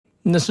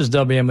And this is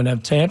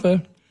WMNF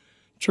Tampa.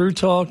 True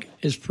Talk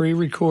is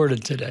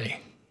pre-recorded today.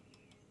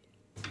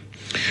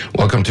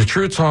 Welcome to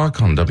True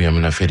Talk on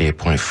WMNF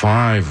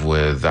 88.5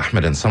 with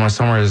Ahmed and Samar.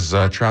 Samar is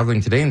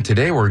traveling today, and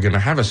today we're going to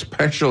have a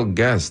special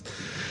guest.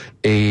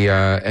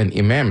 An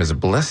imam is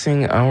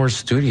blessing our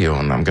studio,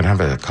 and I'm going to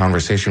have a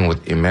conversation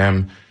with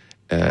Imam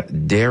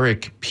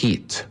Derrick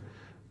Peat.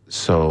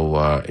 So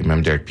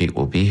Imam Derrick Peat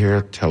will be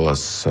here, tell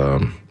us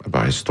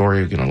about his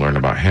story. We're going to learn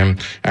about him.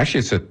 Actually,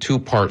 it's a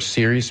 2-part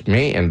series,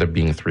 may end up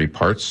being 3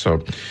 parts.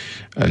 So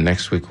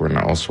next week, we're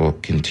going to also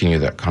continue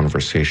that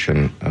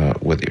conversation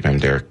with Imam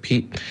Derrick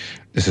Peat.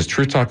 This is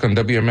True Talk on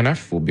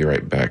WMNF. We'll be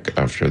right back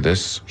after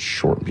this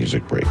short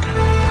music break.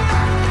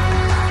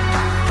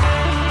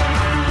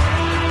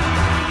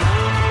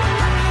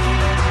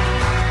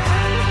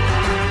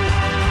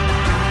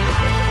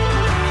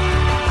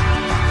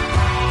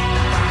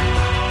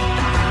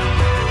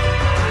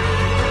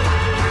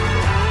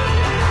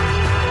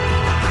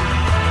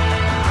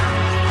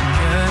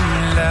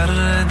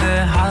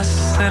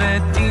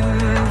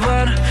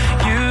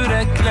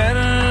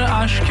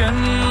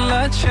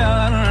 Aşkınla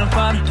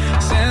çarpar,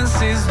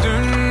 sensiz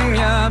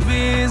dünya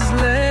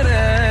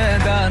bizlere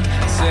dar.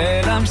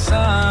 Selam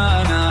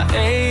sana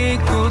ey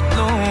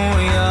kutlu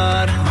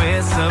yar.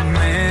 With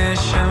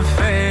submission,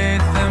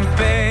 faith and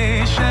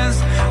patience,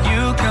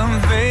 you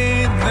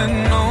conveyed the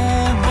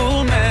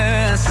noble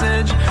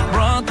message,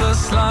 brought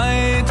us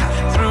light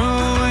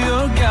through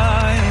your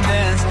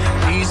guidance.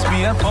 Peace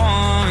be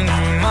upon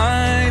you,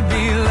 my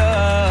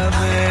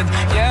beloved.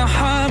 Ya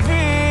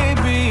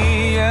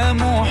Habibi, ya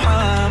Muhammad.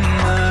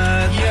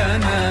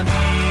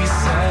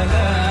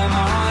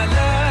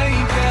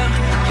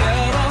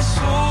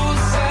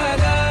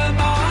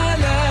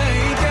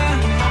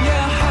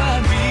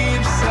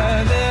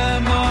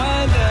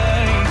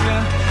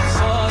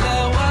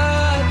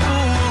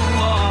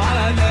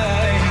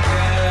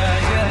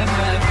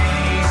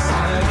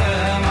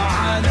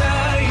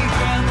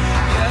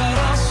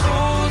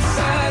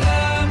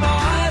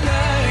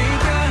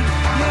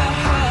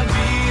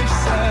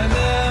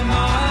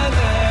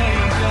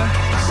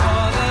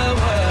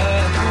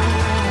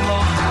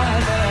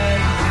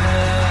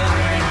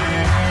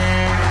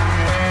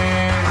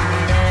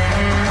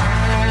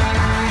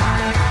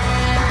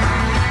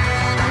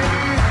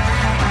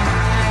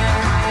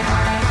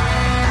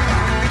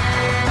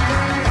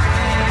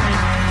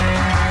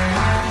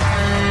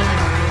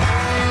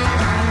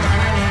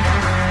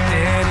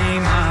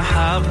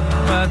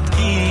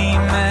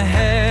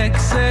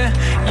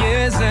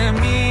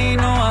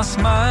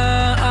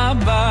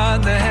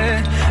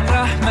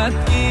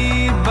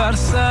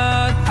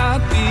 برسات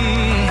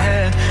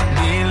عطيه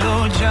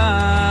بلجا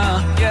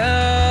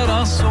يا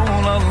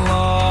رسول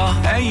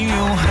الله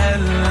أيها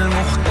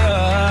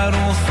المختار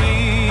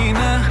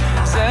فينا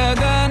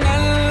زادنا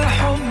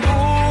الحب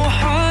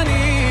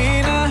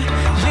حنينا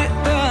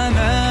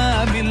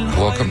جئتنا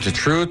Welcome to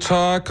True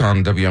Talk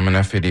on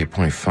WMNF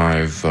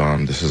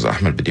 88.5. This is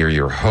Ahmed Bedier,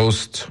 your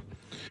host.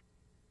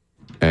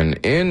 And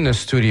in the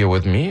studio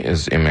with me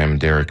is Imam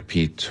Derrick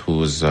Peat,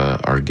 who's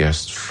our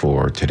guest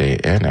for today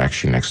and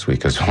actually next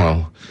week as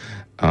well.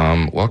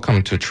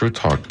 Welcome to True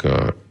Talk,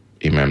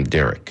 Imam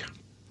Derrick.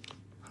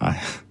 Hi.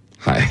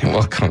 Hi,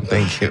 welcome.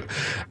 Thank you.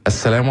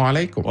 Assalamu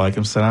alaikum. Wa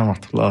alaikum salam wa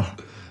rahmatullah.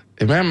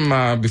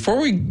 Imam, before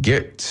we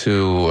get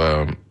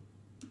to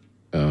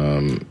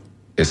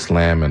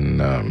Islam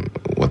and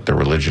what the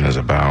religion is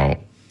about,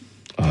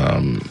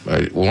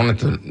 I wanted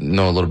to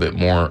know a little bit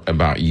more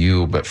about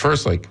you, but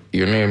first,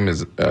 your name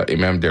is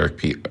Imam Derrick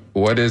Peat.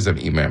 What is an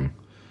imam?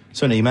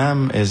 So an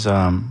imam is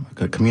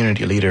a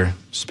community leader,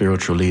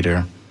 spiritual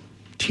leader,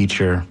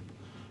 teacher,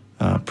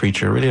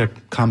 preacher, really a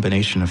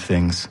combination of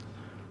things.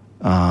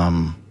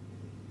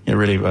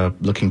 Really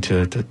looking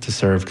to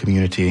serve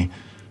community,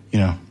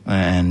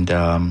 and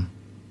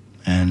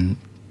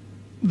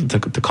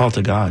the call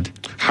to God.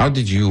 How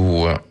did you,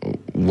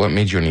 what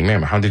made you an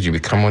imam? How did you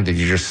become one? Did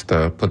you just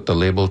put the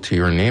label to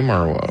your name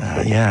or?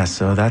 Yeah,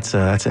 so that's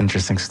an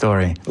interesting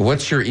story.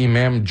 What's your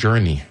imam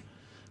journey?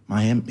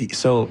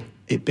 So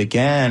it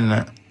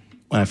began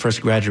when I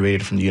first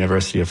graduated from the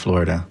University of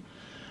Florida.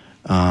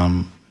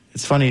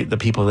 It's funny, the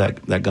people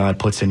that God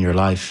puts in your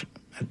life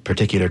at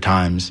particular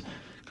times,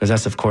 because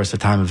that's, of course, a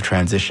time of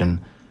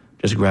transition,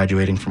 just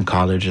graduating from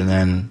college and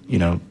then,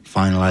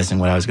 finalizing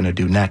what I was going to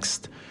do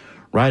next.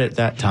 Right at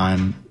that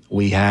time,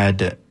 we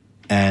had,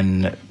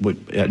 there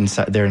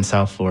in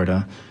South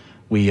Florida,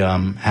 we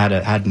had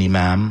an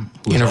imam.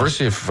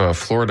 University of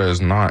Florida is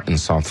not in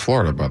South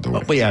Florida, by the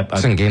way. But yeah,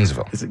 it's in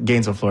Gainesville. It's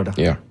Gainesville, Florida.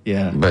 Yeah.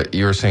 Yeah. But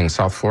you were saying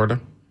South Florida?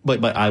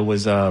 But I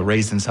was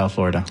raised in South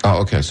Florida. Oh,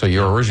 okay. So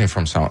you're originally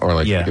from South,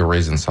 or you're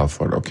raised in South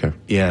Florida. Okay.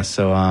 Yeah.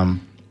 So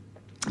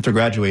after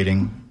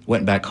graduating,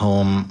 went back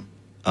home,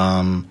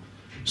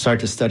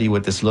 started to study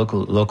with this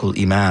local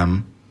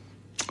imam.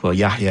 Well,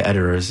 Yahya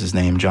Ederer is his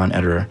name, John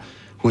Ederer,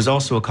 who was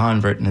also a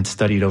convert and had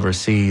studied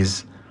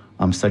overseas,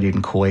 studied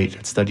in Kuwait,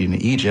 had studied in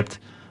Egypt.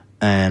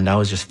 And I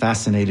was just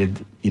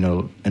fascinated,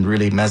 and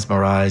really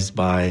mesmerized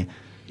by,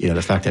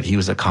 the fact that he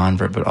was a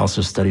convert, but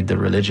also studied the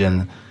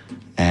religion.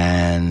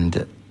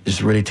 and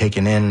just really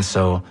taken in.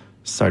 So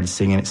started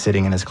sitting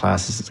in his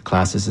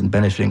classes and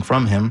benefiting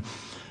from him.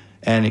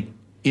 And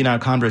in our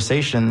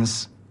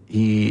conversations,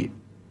 he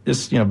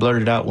just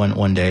blurted out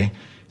one day. He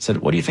said,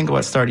 "What do you think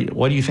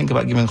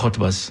about giving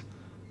khutbahs?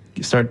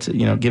 Start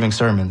giving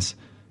sermons."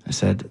 I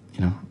said,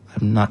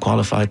 "I'm not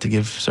qualified to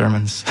give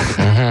sermons."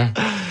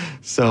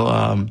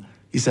 So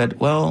he said,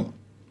 "Well,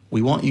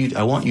 I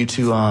want you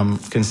to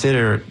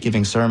consider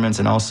giving sermons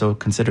and also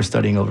consider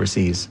studying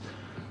overseas."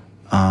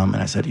 And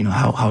I said,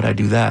 how would I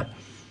do that?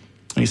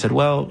 And he said,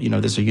 "Well,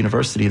 there's a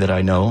university that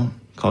I know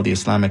called the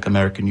Islamic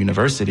American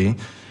University,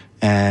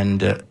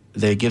 and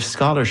they give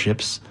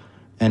scholarships,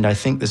 and I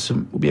think this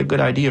would be a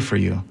good idea for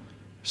you."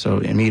 So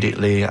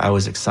immediately I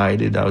was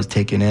excited, I was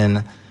taken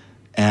in,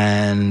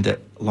 and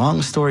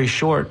long story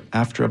short,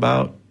 after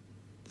about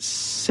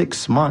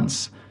 6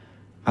 months,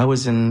 I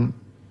was in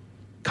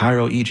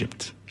Cairo,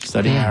 Egypt,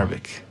 studying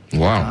Arabic.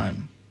 Wow.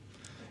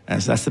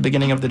 And so that's the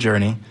beginning of the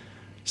journey,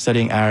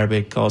 studying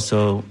Arabic,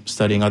 also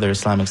studying other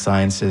Islamic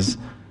sciences.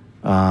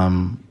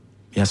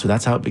 So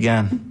that's how it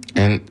began.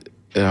 And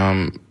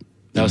that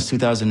was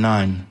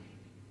 2009.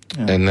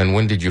 Yeah. And then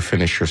when did you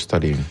finish your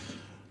studying?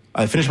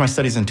 I finished my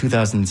studies in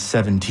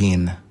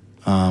 2017.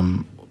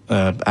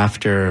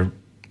 After...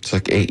 It's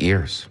like 8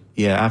 years.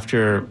 Yeah,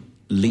 after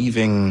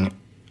leaving...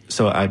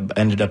 So I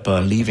ended up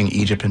leaving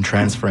Egypt and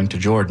transferring to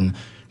Jordan,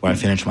 where I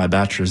finished my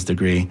bachelor's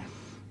degree.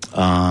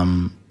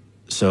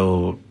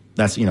 So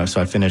that's,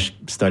 so I finished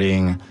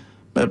studying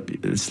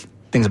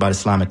things about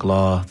Islamic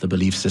law, the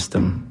belief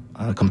system.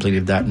 I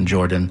completed that in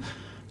Jordan,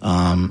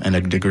 and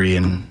a degree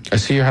in... I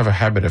see you have a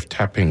habit of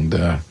tapping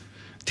the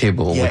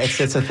table. Yeah,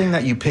 it's a thing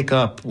that you pick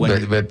up when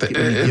you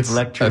give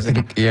lectures.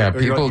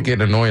 People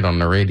get annoyed on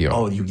the radio.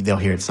 Oh, they'll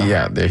hear it.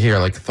 Yeah, they hear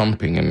like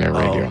thumping in their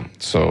radio.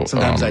 So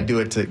sometimes I do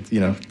it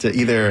to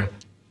either,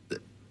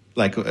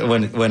 like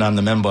when on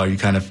the member, you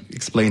kind of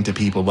explain to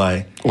people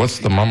by... What's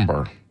the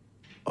member?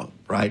 Oh,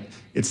 right,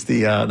 it's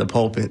the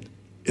pulpit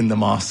in the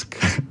mosque.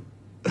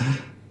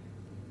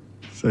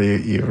 So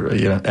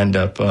you end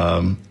up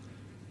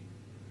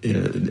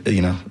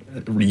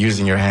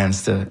using your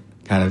hands to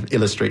kind of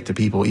illustrate to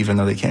people, even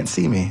though they can't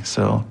see me.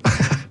 So,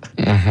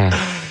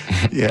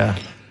 yeah.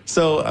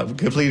 So I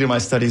completed my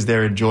studies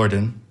there in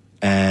Jordan,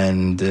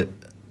 and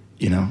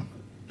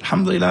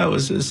alhamdulillah, it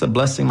was a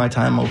blessing. My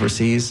time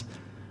overseas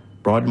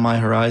broadened my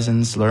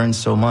horizons, learned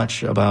so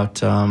much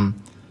about,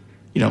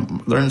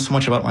 learned so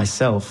much about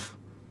myself,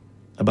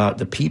 about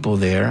the people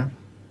there,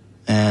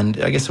 and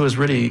I guess it was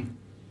really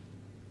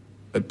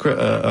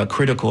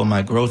critical in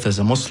my growth as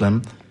a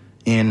Muslim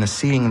in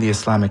seeing the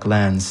Islamic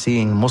lands,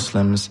 seeing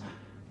Muslims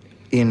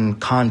in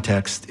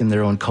context, in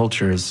their own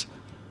cultures,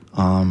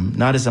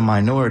 not as a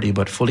minority,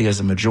 but fully as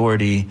a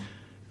majority,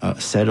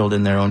 settled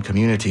in their own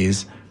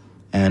communities,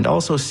 and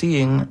also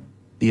seeing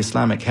the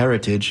Islamic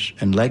heritage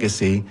and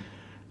legacy,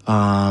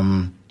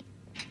 like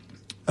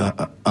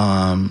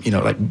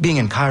being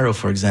in Cairo,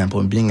 for example,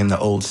 and being in the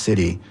old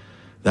city,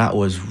 that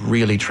was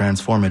really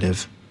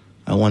transformative.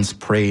 I once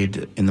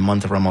prayed in the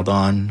month of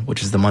Ramadan,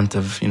 which is the month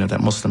of,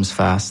 that Muslims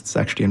fast. It's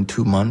actually in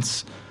 2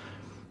 months.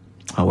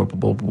 We'll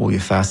be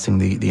fasting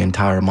the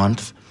entire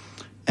month.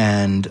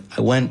 And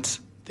I went,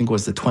 I think it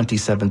was the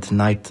 27th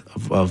night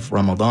of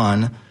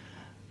Ramadan,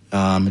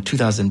 in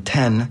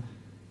 2010,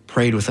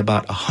 prayed with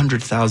about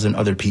 100,000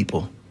 other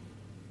people.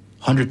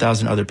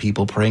 100,000 other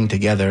people praying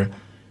together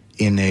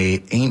in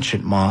a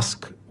ancient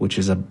mosque, which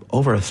is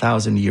over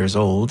 1,000 years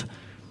old.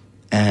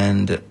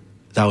 And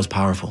that was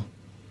powerful.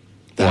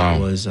 That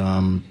was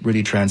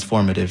really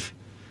transformative.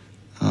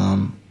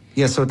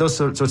 So those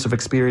sorts of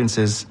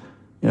experiences,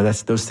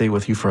 those stay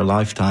with you for a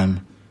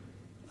lifetime.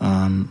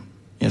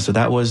 So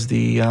that was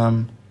the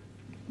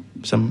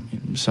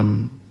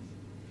some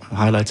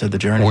highlights of the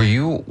journey.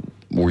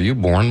 Were you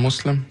born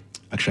Muslim?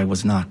 Actually, I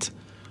was not.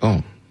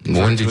 Oh,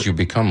 when did you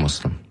become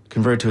Muslim?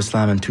 Converted to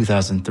Islam in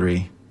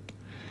 2003.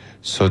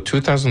 So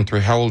 2003,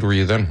 how old were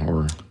you then?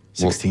 Or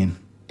 16.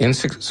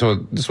 So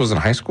this was in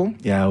high school?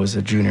 Yeah, I was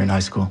a junior in high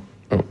school.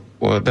 Oh,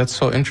 well, that's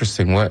so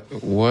interesting. What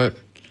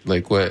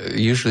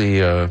usually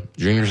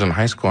juniors in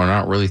high school are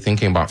not really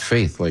thinking about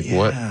faith. What?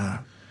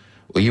 Well,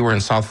 you were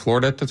in South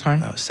Florida at the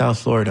time? South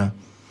Florida.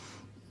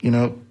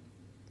 There's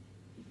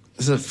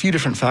a few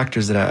different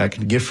factors that I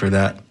can give for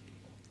that.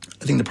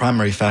 I think the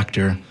primary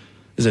factor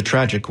is a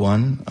tragic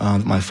one.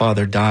 My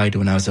father died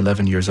when I was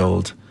 11 years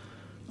old,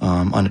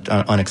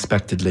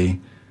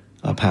 unexpectedly.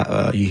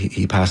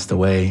 He passed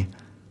away.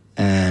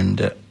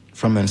 And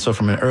from an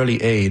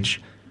early age,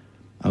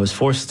 I was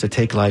forced to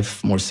take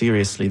life more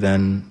seriously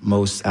than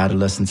most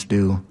adolescents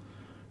do.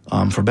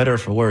 For better or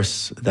for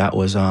worse, that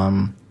was,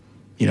 I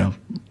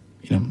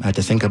had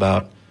to think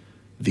about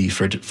the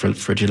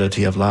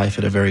fragility of life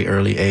at a very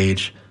early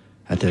age.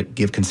 I had to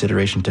give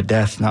consideration to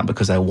death, not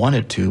because I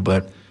wanted to,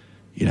 but,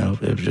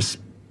 it just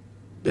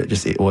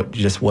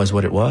was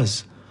what it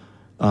was.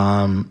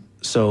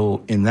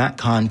 So in that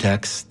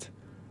context,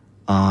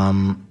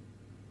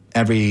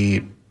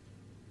 everything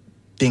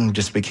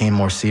just became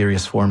more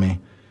serious for me.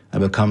 I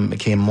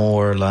became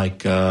more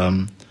like,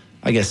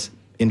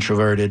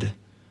 introverted,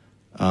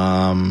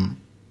 and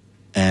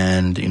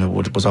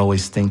was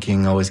always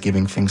thinking, always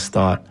giving things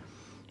thought.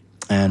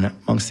 And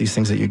amongst these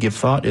things that you give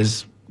thought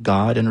is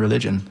God and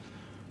religion,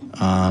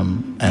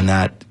 and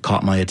that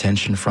caught my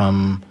attention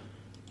from,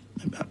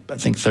 I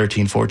think,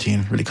 13,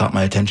 14. Really caught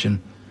my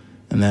attention,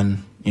 and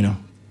then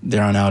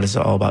there on out is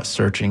all about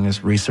searching,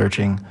 is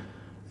researching,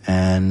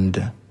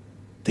 and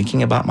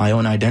thinking about my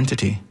own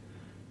identity,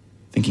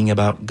 thinking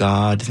about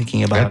God,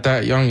 thinking about... At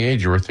that young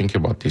age, you were thinking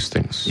about these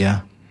things.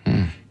 Yeah.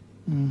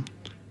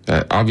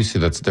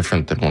 Obviously, that's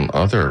different than when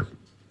other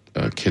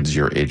kids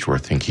your age were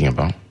thinking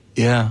about.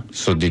 Yeah.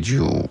 So did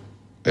you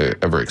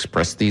ever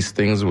express these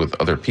things with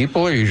other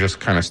people, or you just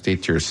kind of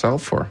stayed to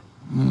yourself? Or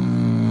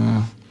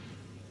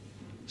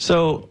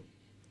So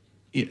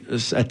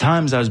at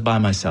times I was by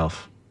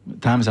myself.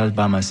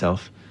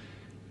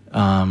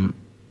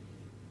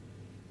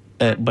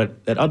 But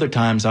at other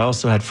times I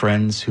also had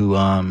friends who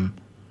I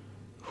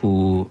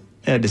would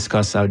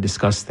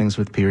discuss things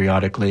with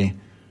periodically.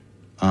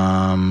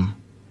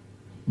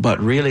 But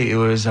really it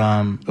was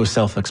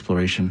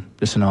self-exploration,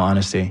 just in all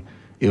honesty.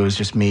 It was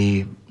just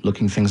me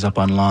looking things up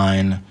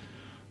online.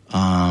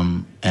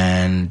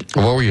 And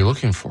what were you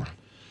looking for?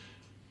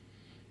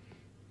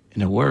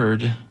 In a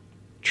word,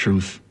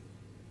 truth.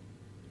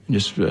 And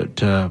just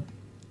to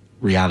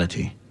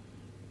reality.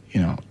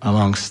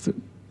 Amongst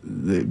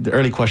the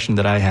early question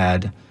that I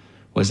had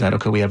was that,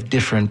 okay, we have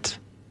different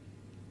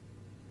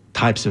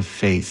types of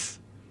faith,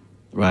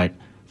 right,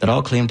 that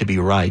all claim to be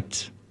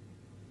right.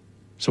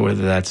 So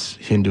whether that's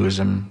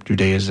Hinduism,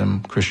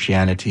 Judaism,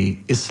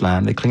 Christianity,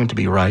 Islam, they claim to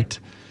be right.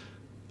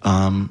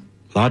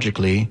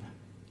 Logically,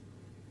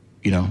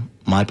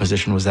 my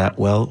position was that,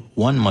 well,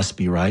 one must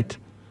be right.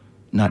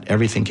 Not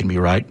everything can be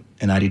right,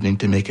 and I need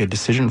to make a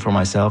decision for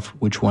myself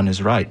which one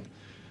is right.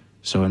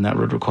 So, and that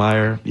would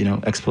require,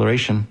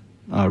 exploration,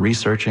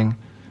 researching.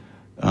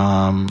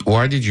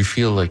 Why did you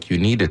feel like you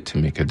needed to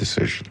make a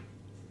decision?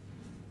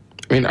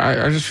 I mean,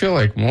 I just feel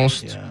like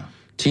most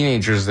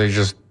teenagers, they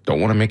just don't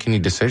want to make any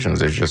decisions.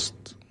 They just...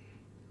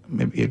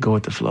 Maybe you go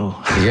with the flow.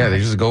 Yeah, they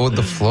just go with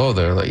the flow.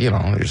 They're like,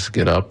 they just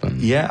get up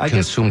and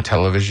consume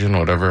television,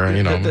 whatever,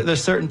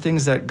 There's certain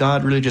things that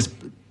God really just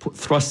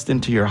thrust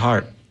into your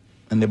heart,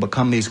 and they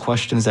become these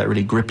questions that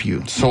really grip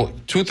you. So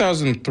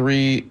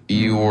 2003,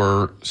 you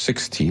were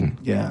 16.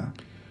 Yeah.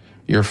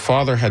 Your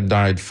father had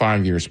died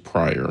 5 years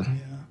prior.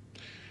 Yeah.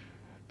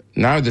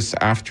 Now this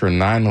after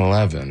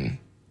 9/11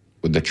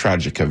 with the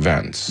tragic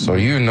events. So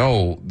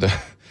the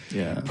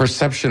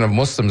perception of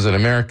Muslims in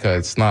America,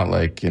 it's not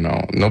like,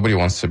 nobody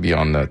wants to be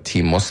on the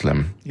team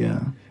Muslim. Yeah.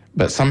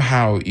 But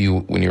somehow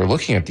when you're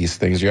looking at these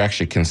things, you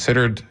actually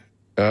considered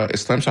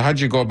Islam. So how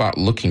did you go about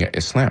looking at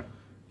Islam?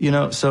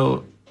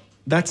 So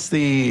that's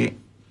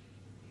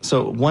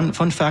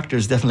one factor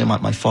is definitely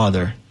my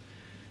father.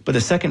 But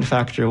the second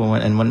factor,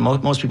 when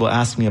most people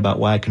ask me about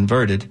why I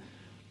converted,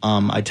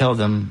 I tell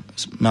them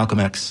Malcolm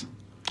X.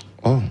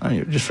 Oh.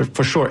 Just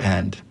for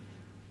shorthand,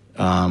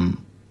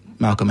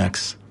 Malcolm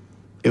X.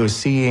 It was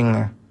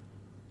seeing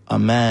a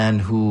man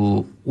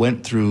who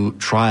went through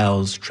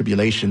trials,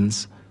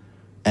 tribulations,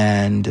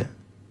 and,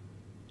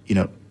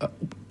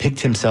 picked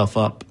himself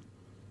up,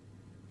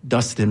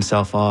 dusted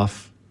himself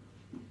off,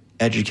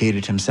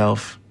 educated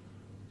himself,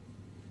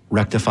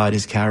 rectified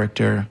his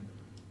character,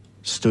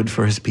 stood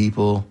for his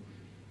people,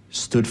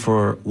 stood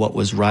for what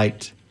was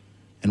right,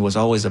 and was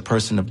always a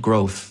person of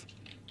growth,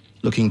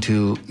 looking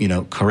to,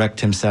 correct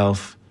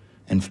himself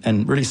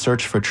and really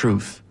search for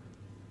truth.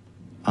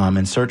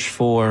 And search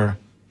for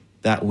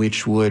that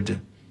which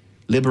would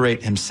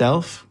liberate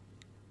himself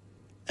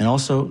and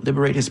also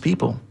liberate his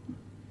people.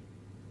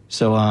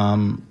 So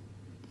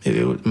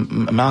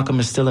Malcolm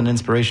is still an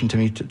inspiration to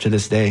me to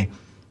this day,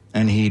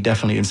 and he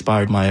definitely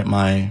inspired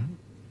my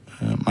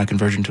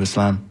conversion to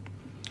Islam.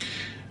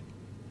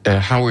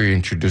 How were you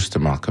introduced to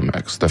Malcolm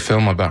X? The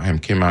film about him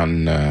came out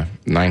in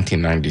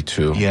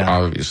 1992. Yeah.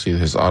 Obviously,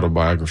 his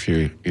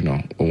autobiography,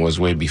 was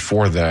way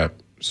before that.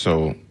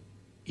 So...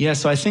 Yeah,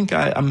 so I think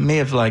I may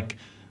have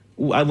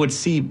I would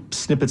see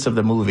snippets of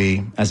the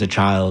movie as a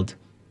child,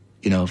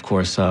 of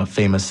course,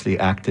 famously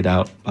acted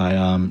out by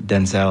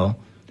Denzel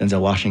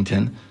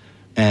Washington.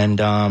 And,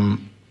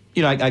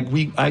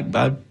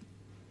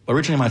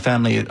 originally my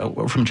family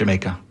were from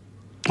Jamaica.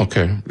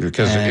 Okay,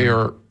 because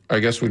I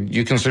guess, would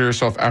you consider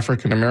yourself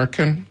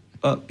African-American?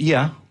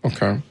 Yeah.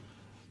 Okay.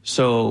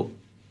 So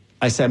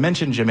I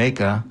mentioned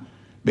Jamaica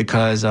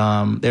because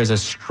there's a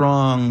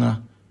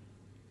strong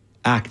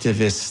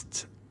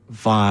activist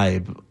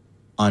vibe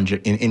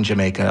in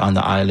Jamaica, on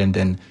the island,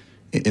 and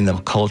in the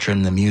culture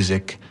and the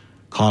music,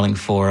 calling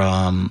for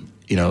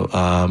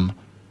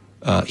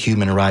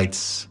human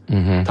rights,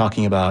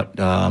 talking about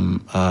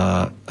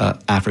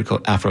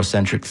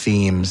Afrocentric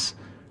themes,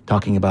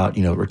 talking about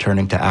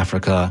returning to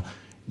Africa,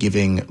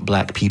 giving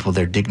black people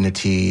their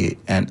dignity,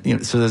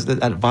 and so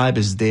that vibe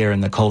is there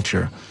in the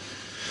culture.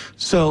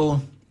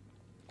 So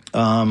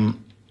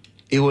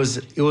it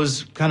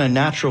was kind of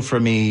natural for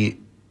me,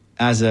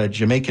 as a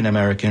Jamaican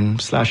American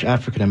 /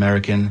 African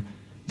American,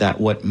 that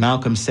what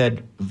Malcolm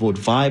said would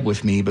vibe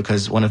with me,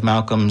 because one of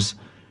Malcolm's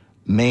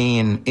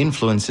main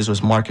influences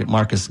was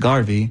Marcus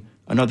Garvey,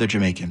 another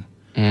Jamaican.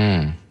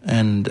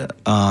 And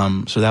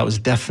so that was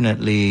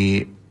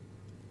definitely,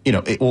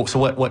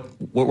 so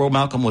where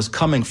Malcolm was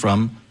coming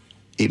from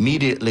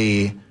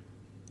immediately,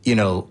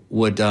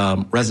 would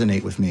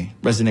resonate with me,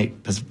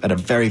 at a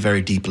very,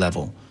 very deep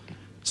level.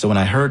 So when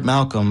I heard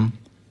Malcolm,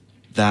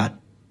 that,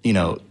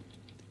 it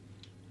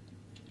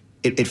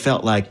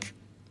felt like,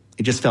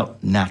 it just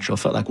felt natural,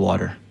 felt like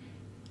water.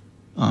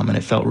 And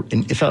it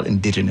felt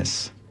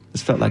indigenous. It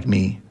felt like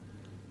me.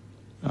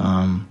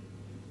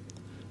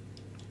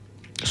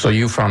 So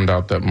you found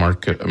out that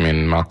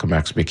Malcolm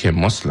X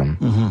became Muslim,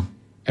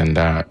 and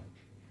that,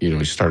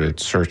 you started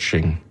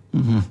searching.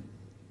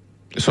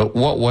 So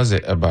what was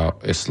it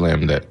about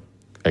Islam that,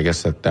 I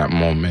guess at that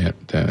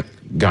moment, that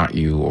got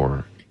you,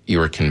 or you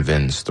were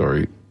convinced,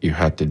 or you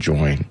had to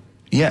join?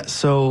 Yeah,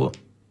 so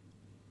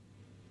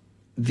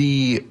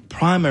the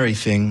primary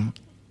thing,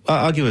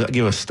 I'll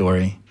give a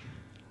story.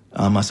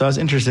 So I was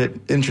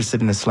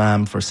interested in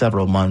Islam for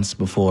several months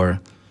before, or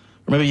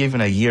maybe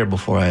even a year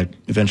before I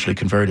eventually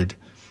converted.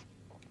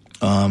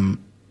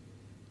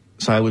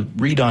 So I would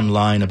read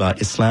online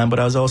about Islam, but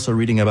I was also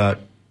reading about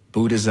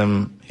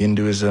Buddhism,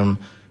 Hinduism.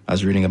 I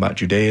was reading about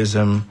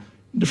Judaism,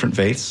 different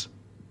faiths.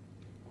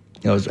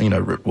 I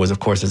was of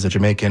course, as a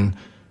Jamaican,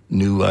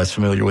 I was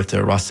familiar with the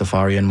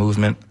Rastafarian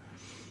movement.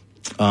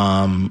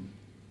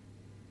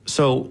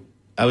 So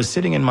I was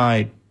sitting in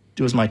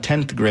it was my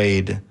 10th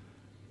grade, it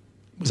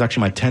was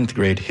actually my 10th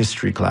grade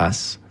history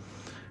class.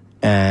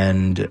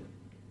 And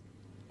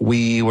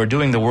we were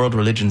doing the world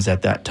religions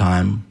at that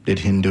time, did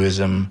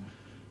Hinduism,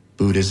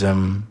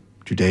 Buddhism,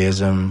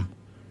 Judaism,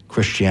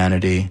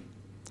 Christianity.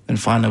 And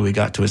finally we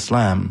got to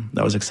Islam.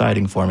 That was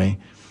exciting for me.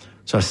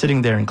 So I was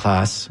sitting there in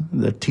class,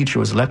 the teacher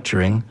was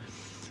lecturing,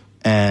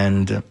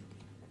 and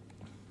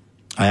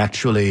I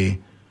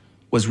actually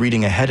was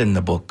reading ahead in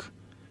the book.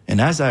 And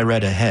as I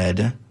read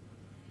ahead,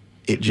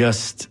 it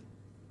just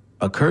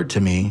occurred to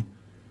me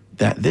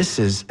that this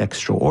is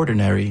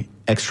extraordinarily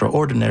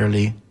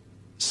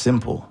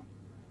simple.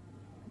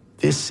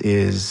 This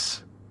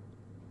is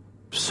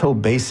so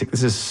basic.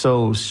 This is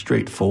so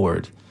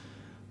straightforward.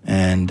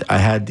 And I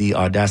had the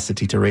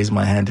audacity to raise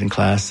my hand in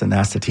class and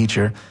ask the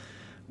teacher,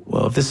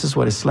 well, if this is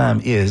what Islam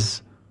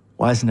is,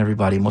 why isn't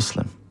everybody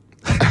Muslim?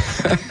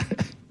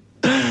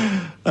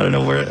 I don't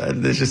know where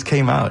this just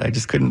came out. I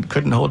just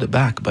couldn't hold it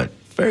back. But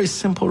very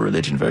simple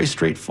religion, very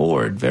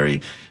straightforward,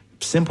 very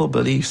simple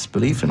beliefs.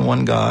 Belief in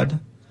one God,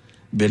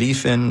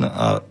 belief in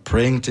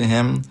praying to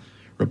Him,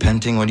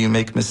 repenting when you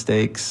make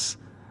mistakes,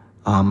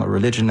 a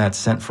religion that's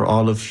sent for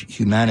all of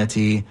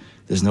humanity.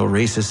 There's no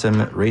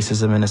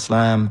racism in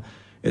Islam.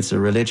 It's a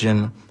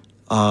religion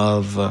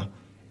of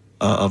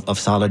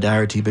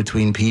solidarity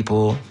between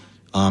people,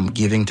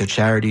 giving to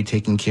charity,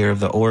 taking care of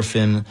the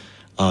orphan,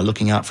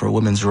 looking out for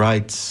women's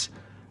rights,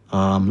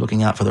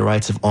 looking out for the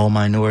rights of all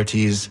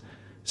minorities.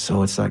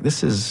 So it's like,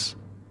 this is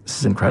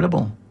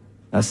incredible.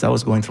 That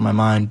was going through my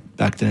mind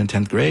back then in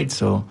 10th grade.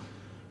 So,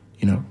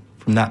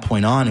 from that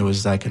point on, it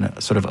was like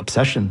a sort of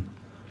obsession.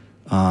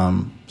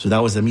 So that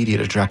was the immediate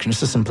attraction,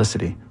 just the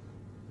simplicity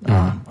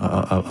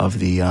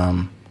of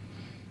Islam.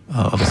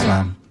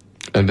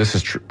 And this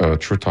is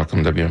True Talk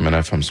on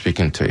WMNF. I'm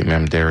speaking to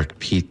Imam Derrick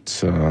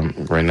Peat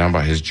right now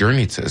about his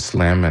journey to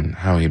Islam and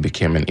how he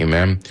became an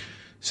imam.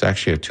 It's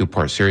actually a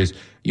two-part series.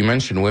 You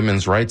mentioned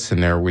women's rights in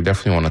there. We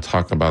definitely want to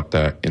talk about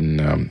that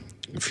in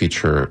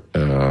future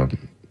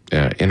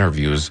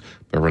interviews.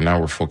 But right now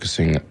we're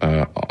focusing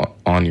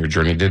on your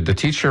journey. Did the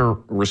teacher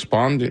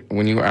respond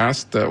when you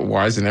asked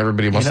why isn't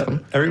everybody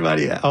Muslim?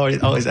 Everybody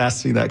always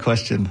asks me that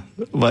question.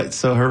 But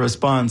so her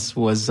response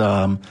was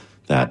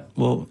that,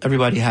 well,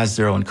 everybody has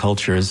their own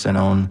cultures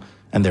and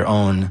their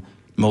own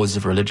modes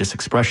of religious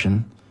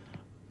expression.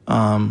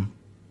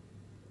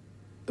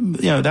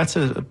 That's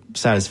a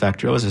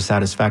satisfactory. It was a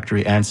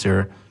satisfactory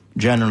answer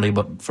generally,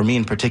 but for me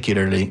in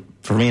particular,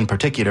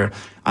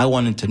 I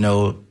wanted to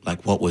know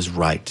like what was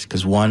right,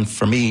 because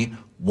for me,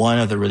 one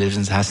of the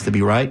religions has to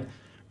be right,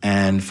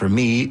 and for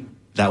me,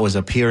 that was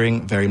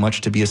appearing very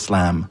much to be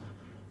Islam.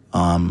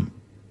 And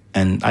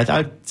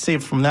I'd say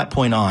from that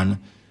point on,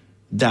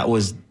 that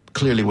was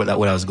clearly what I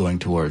was going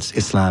towards.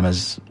 Islam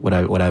is what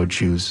I would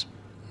choose.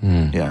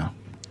 Yeah.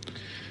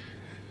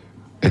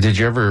 Did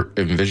you ever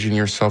envision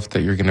yourself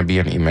that you're going to be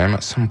an imam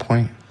at some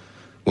point?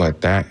 At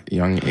that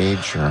young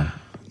age? Or?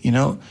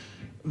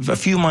 A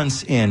few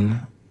months in,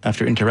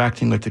 after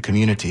interacting with the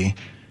community,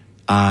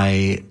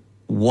 I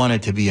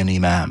wanted to be an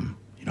imam.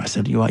 I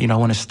said, I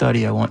want to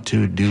study. I want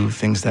to do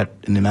things that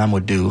an imam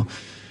would do.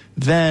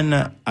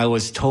 Then I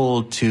was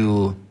told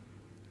to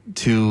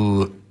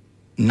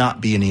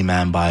not be an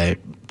imam by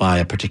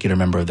a particular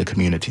member of the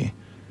community.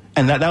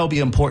 And that will be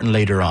important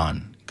later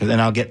on,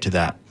 and I'll get to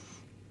that,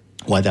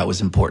 why that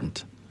was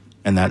important.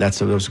 And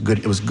it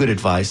was good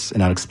advice,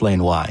 and I'll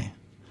explain why.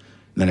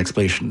 And then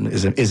explanation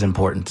is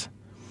important.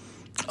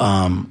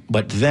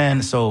 But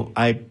then, so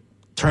I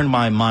turned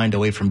my mind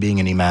away from being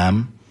an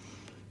imam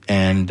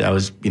and I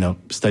was,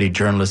 studied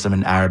journalism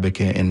and Arabic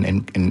at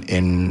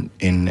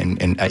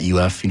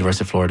UF,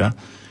 University of Florida.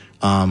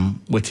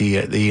 With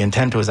the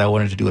intent was I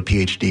wanted to do a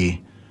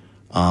PhD,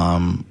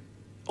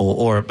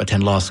 or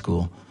attend law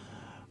school.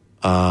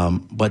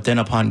 But then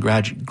upon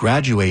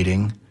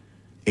graduating,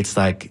 it's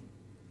like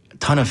a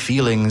ton of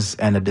feelings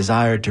and a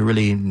desire to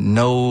really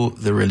know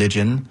the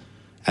religion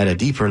at a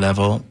deeper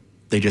level.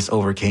 They just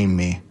overcame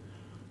me.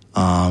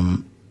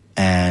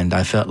 And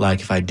I felt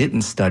like if I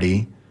didn't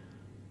study,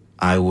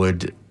 I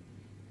would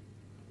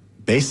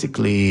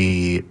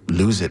basically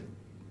lose it.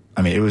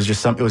 I mean, it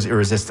was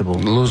irresistible.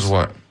 Lose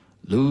what?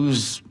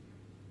 Lose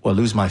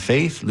my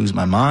faith, lose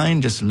my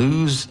mind, just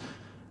lose,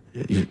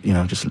 when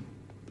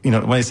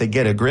they say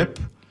get a grip,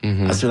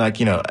 I was like,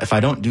 if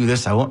I don't do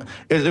this, I won't.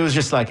 It was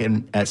just like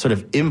a sort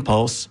of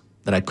impulse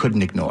that I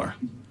couldn't ignore,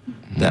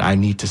 that I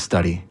need to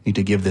study, need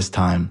to give this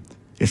time.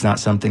 It's not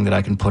something that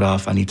I can put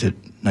off. I need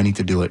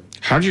to do it.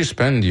 How did you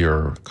spend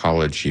your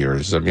college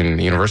years? I mean,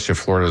 the University of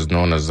Florida is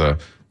known as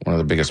one of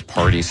the biggest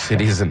party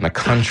cities in the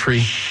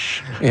country.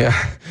 Yeah,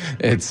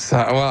 it's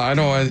I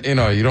don't,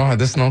 you don't have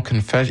this no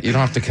confess. You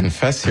don't have to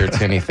confess here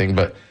to anything.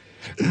 But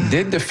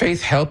did the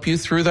faith help you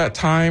through that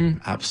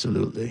time?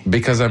 Absolutely.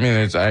 Because I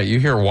mean, you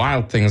hear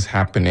wild things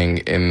happening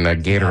in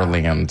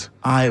Gatorland.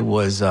 I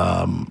was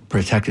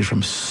protected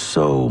from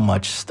so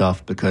much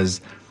stuff because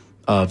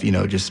of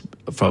just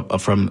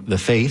from the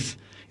faith.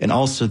 And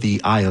also the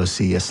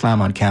IOC,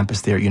 Islam on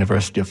Campus there at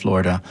University of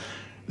Florida.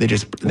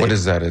 What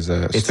is that? Is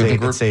a student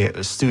group? It's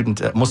a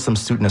student, Muslim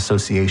Student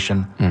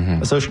Association,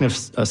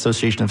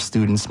 association of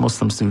students,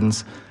 Muslim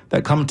students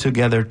that come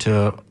together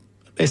to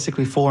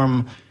basically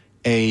form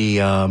a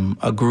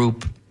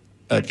group,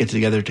 get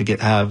together to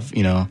have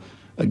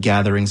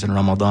gatherings in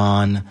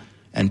Ramadan,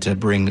 and to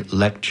bring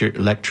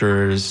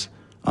lectures,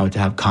 to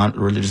have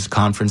religious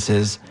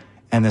conferences,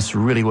 and this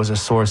really was a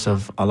source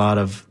of a lot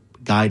of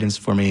guidance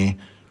for me.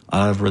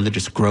 Of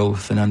religious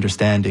growth and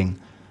understanding.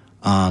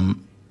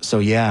 So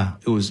yeah,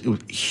 it was a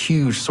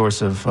huge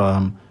source of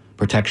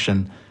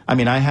protection. I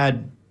mean,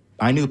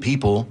 I knew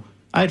people.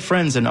 I had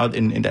friends that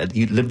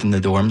lived in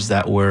the dorms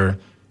that were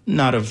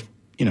not of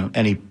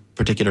any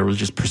particular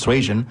religious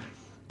persuasion,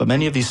 but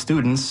many of these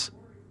students,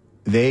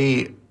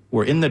 they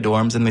were in the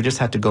dorms and they just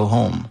had to go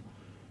home.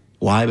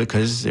 Why?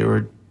 Because they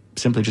were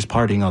simply just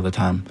partying all the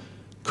time,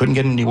 couldn't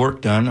get any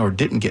work done or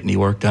didn't get any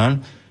work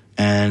done,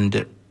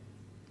 and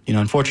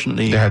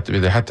unfortunately,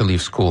 they had to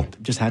leave school.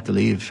 Just had to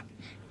leave.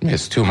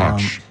 It's too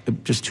much.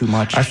 Just too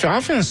much. I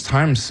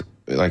oftentimes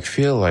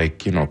feel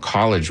like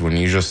college, when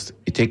you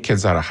take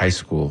kids out of high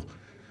school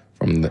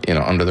from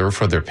under the roof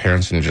of their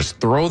parents and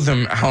just throw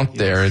them out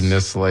there in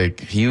this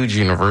huge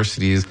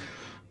universities,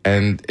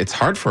 and it's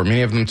hard for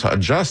many of them to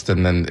adjust,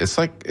 and then it's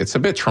a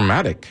bit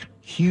traumatic.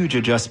 Huge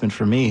adjustment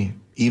for me,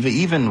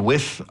 even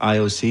with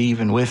IOC,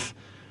 even with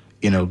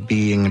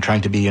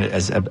trying to be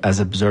as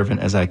observant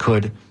as I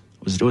could.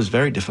 It was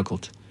very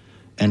difficult,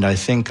 and I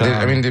think.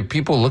 Did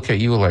people look at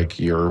you like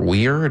you're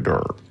weird,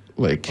 or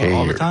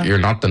hey, you're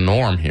not the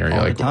norm here?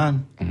 All the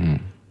time. Mm-hmm.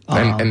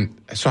 And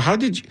so, how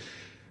did you?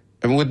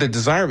 With the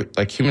desire,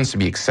 humans to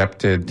be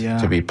accepted,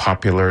 to be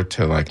popular,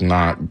 to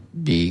not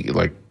be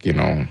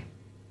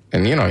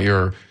and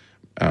you're,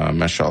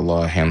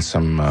 mashallah,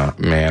 handsome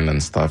man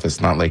and stuff.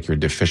 It's not like you're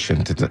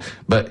deficient,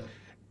 but.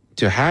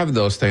 To have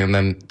those things and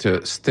then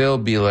to still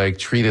be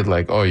treated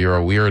oh, you're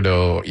a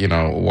weirdo,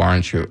 why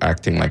aren't you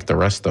acting like the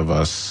rest of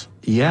us?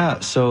 Yeah,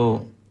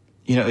 so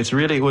it's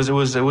really it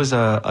was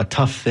a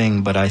tough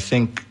thing, but I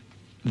think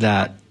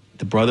that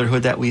the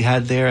brotherhood that we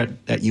had there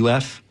at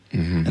UF,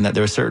 and that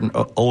there were certain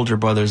older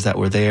brothers that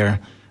were there.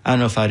 I don't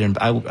know if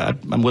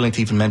I'm willing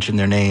to even mention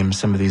their names,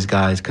 some of these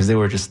guys, because they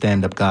were just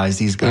stand-up guys.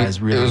 These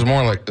guys really. It was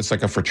more it's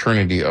like a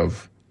fraternity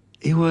of.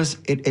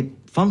 It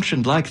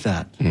functioned like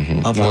that.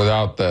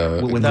 Without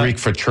the Greek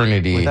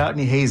fraternity. Without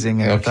any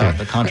hazing and without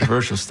the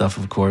controversial stuff,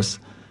 of course.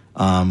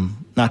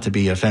 Not to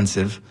be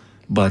offensive,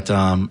 but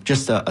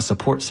just a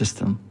support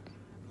system.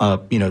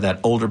 That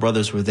older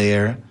brothers were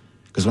there.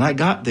 Because when I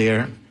got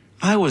there,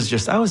 I was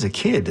a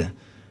kid.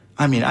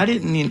 I mean, I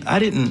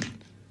didn't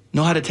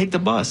know how to take the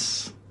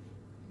bus.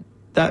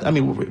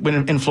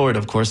 When in Florida,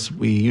 of course,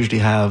 we usually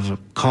have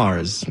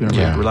cars. We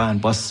don't rely on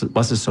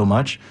buses so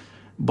much.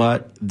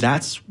 But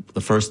that's the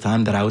first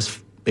time that I was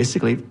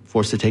basically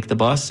forced to take the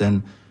bus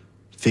and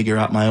figure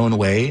out my own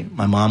way.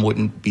 My mom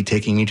wouldn't be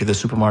taking me to the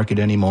supermarket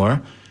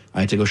anymore. I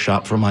had to go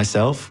shop for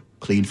myself,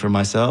 clean for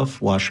myself,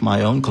 wash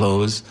my own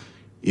clothes,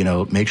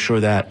 make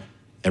sure that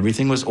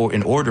everything was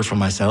in order for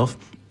myself.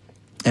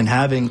 And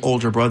having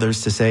older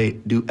brothers to say,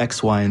 do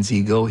X, Y, and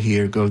Z, go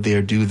here, go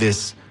there, do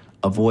this,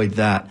 avoid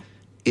that.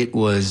 It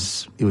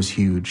was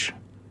huge.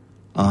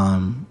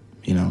 And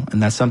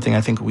that's something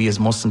I think we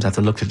as Muslims have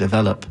to look to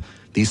develop,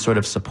 these sort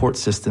of support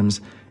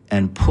systems,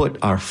 and put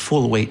our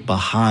full weight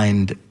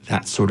behind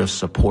that sort of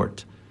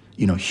support,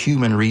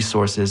 human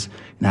resources,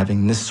 and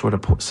having this sort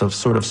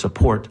of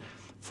support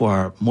for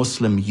our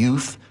Muslim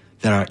youth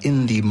that are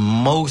in the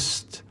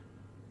most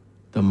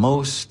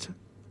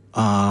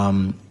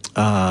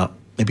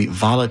maybe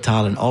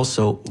volatile and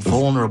also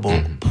vulnerable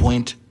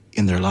point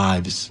in their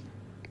lives.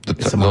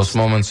 Those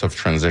moments of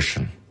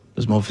transition.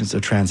 Those moments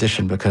of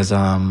transition, because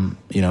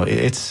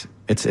it's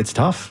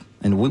tough,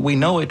 and we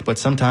know it, but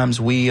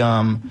sometimes we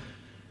don't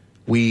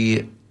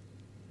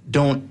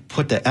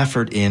put the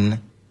effort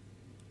in.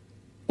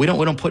 We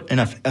don't put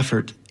enough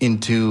effort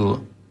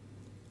into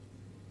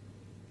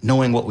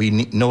knowing what we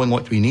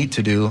need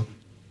to do,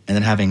 and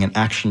then having an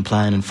action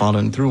plan and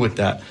following through with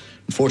that.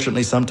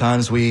 Unfortunately,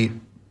 sometimes we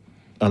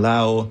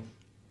allow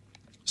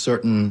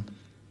certain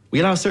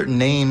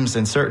names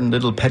and certain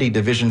little petty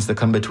divisions that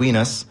come between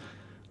us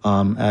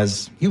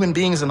as human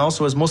beings and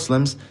also as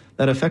Muslims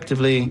that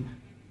effectively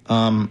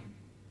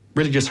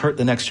really just hurt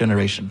the next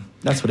generation.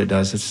 That's what it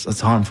does.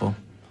 It's harmful.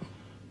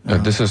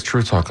 This is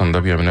True Talk on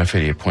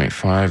WMNF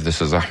 88.5.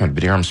 This is Ahmed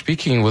Bedier. I'm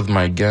speaking with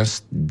my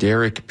guest,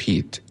 Derrick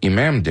Peat,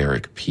 Imam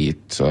Derrick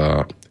Peat,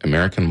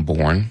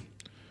 American-born,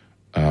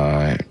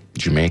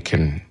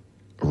 Jamaican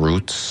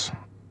roots,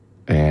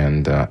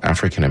 and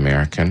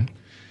African-American,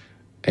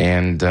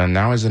 and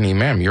now as an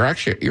imam.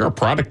 You're a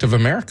product of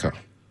America.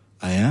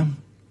 I am.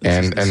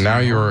 And now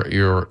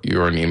you're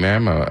an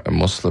imam, a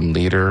Muslim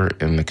leader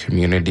in the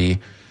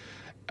community,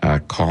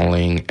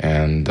 calling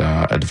and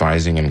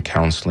advising and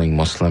counseling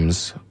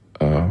Muslims.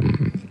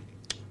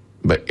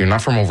 But you're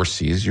not from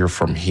overseas, you're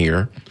from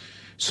here.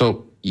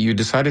 So you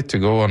decided to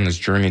go on this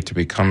journey to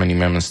become an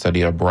imam and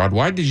study abroad.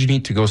 Why did you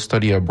need to go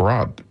study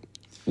abroad?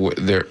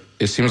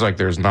 It seems like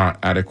there's not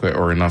adequate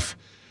or enough,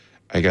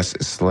 I guess,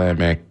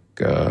 Islamic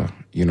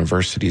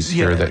universities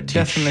here that teach.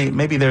 Definitely.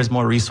 Maybe there's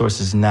more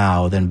resources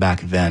now than back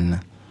then.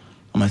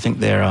 I think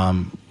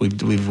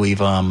we've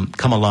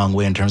come a long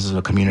way in terms of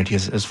the community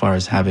as far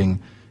as having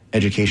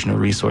educational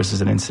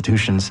resources and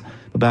institutions.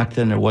 But back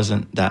then there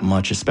wasn't that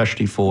much,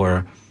 especially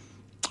for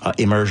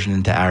immersion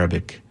into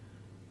Arabic.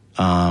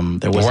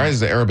 Why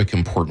is the Arabic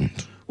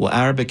important? Well,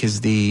 Arabic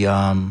is they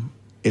call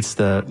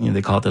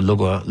it the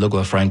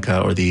lingua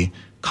franca, or the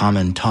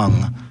common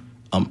tongue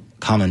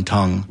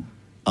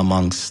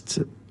amongst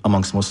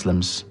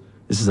Muslims.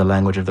 This is the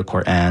language of the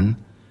Quran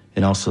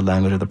and also the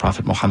language of the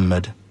Prophet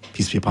Muhammad,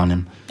 peace be upon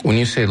him. When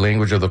you say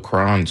language of the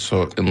Quran,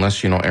 so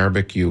unless you know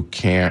Arabic, you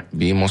can't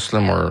be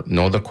Muslim or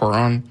know the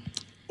Quran?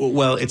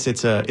 Well,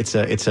 it's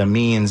a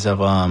means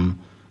of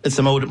it's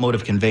a mode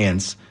of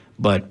conveyance,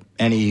 but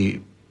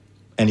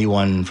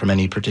anyone from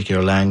any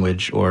particular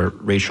language or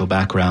racial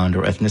background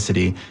or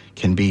ethnicity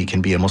can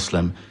be a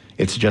Muslim.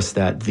 It's just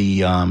that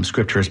the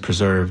scripture is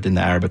preserved in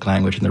the Arabic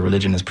language and the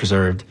religion is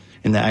preserved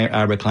in the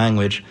Arabic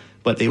language,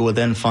 but they will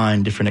then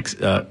find different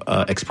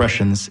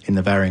expressions in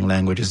the varying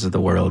languages of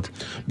the world.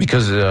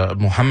 Because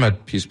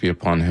Muhammad, peace be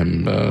upon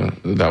him,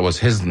 that was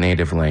his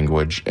native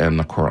language, and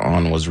the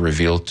Quran was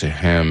revealed to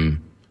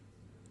him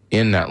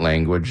in that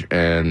language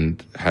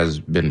and has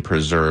been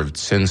preserved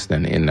since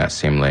then in that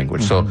same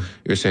language. So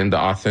you're saying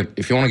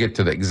if you want to get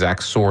to the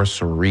exact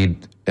source or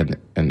read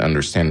and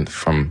understand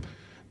from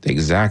the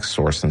exact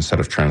source instead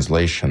of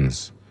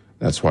translations,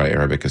 that's why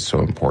Arabic is so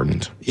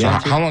important. Yeah,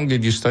 so how long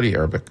did you study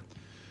Arabic?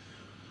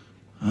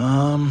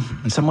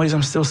 In some ways,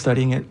 I'm still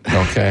studying it.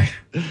 Okay.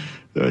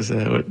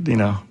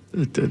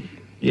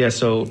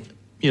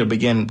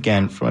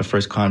 Began from my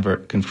first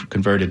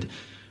converted,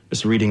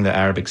 just reading the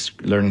Arabic,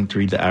 learning to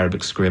read the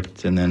Arabic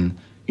script, and then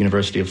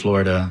University of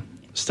Florida,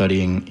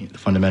 studying the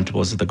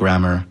fundamentals of the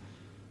grammar,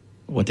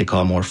 what they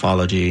call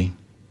morphology,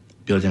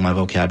 building my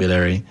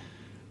vocabulary,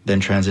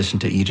 then transitioned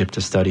to Egypt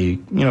to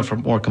study, for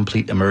more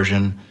complete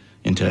immersion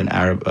into an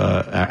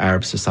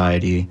Arab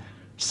society,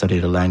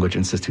 studied a language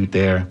institute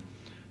there.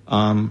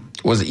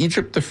 Was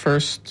Egypt the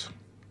first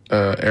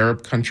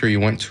Arab country you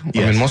went to?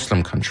 Yes. I mean,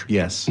 Muslim country.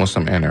 Yes.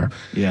 Muslim and Arab.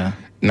 Yeah.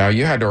 Now,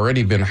 you had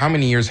already been, how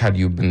many years had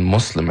you been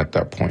Muslim at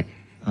that point?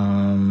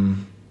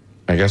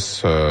 I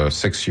guess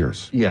 6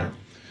 years. Yeah.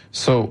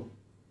 So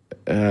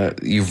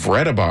you've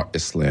read about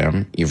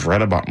Islam, you've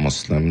read about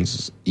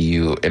Muslims,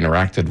 you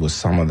interacted with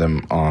some of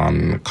them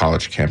on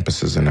college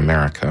campuses in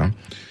America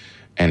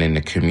and in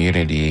the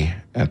community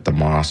at the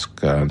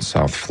mosque in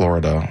South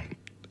Florida.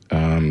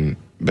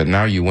 But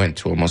now you went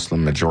to a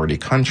Muslim majority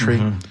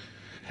country.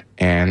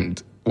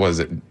 And was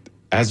it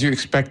as you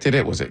expected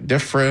it? Was it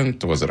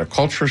different? Was it a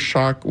culture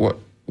shock?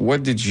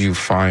 What did you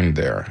find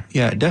there?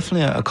 Yeah,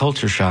 definitely a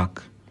culture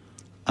shock.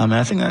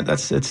 I think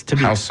it's to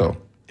be... How so?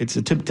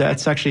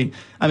 That's actually,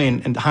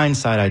 in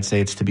hindsight, I'd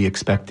say it's to be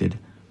expected.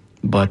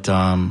 But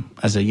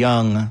as a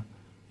young,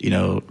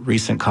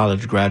 recent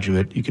college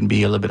graduate, you can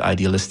be a little bit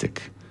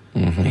idealistic.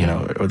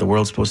 Or the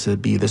world's supposed to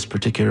be this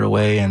particular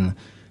way, and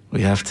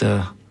we have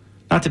to,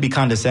 not to be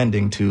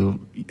condescending to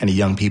any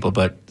young people,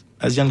 but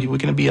as young people, we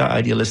can be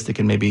idealistic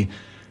and maybe,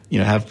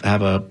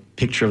 have a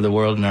picture of the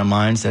world in our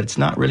minds that it's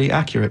not really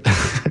accurate.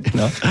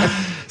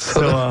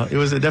 So it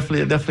was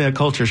definitely a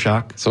culture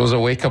shock. So it was a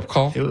wake up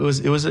call. It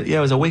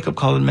was a wake up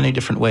call in many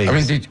different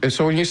ways.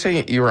 So when you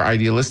say you were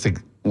idealistic,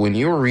 when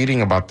you were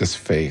reading about this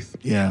faith,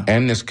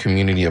 and this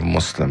community of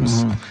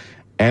Muslims,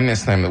 and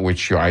Islam,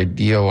 which you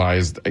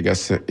idealized, I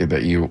guess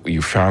that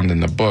you found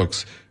in the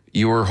books,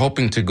 you were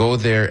hoping to go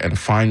there and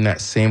find that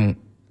same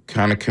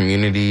kind of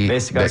community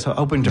Basically, I was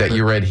hoping to that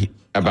you read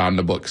about in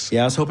the books.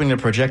 Yeah, I was hoping to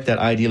project that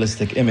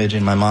idealistic image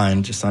in my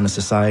mind just on a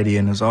society,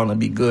 and it was all going to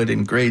be good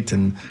and great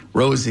and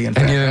rosy. And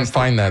you didn't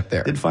find that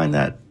there. Didn't find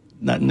that.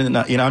 Not,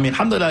 you know, I mean,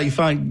 alhamdulillah, you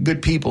find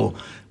good people.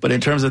 But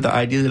in terms of the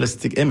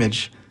idealistic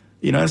image,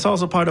 you know, it's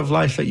also part of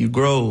life that you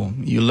grow,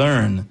 you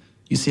learn.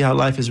 You see how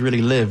life is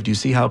really lived. You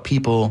see how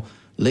people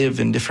live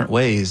in different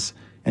ways.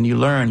 And you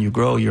learn, you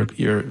grow, your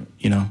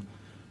you know,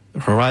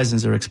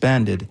 horizons are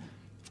expanded.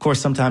 Of course,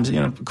 sometimes,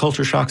 you know,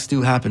 culture shocks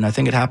do happen. I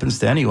think it happens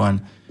to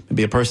anyone.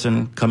 Maybe a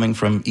person coming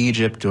from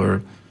Egypt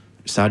or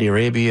Saudi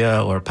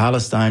Arabia or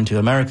Palestine to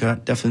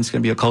America, definitely it's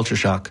going to be a culture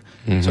shock.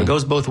 Mm-hmm. So it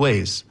goes both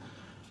ways.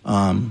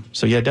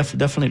 So yeah,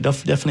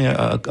 definitely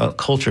a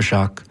culture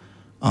shock,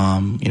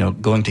 you know,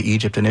 going to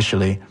Egypt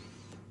initially.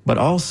 But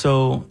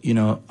also, you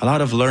know, a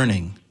lot of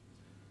learning,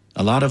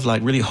 a lot of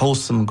like really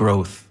wholesome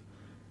growth.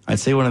 I'd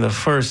say one of the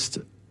first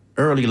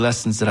early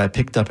lessons that I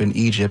picked up in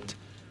Egypt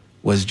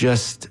was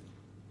just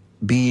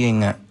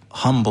being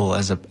humble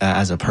as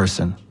a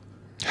person.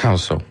 How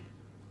so?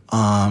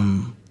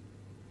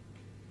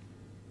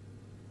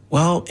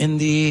 Well,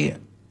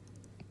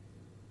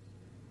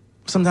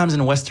 sometimes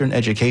in Western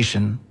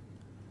education,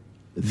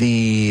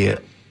 the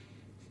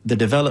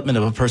development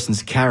of a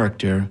person's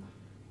character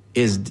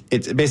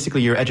it's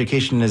basically your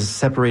education is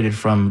separated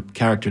from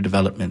character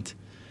development.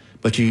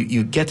 But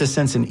you get the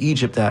sense in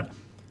Egypt that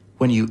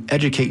when you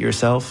educate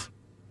yourself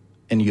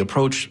and you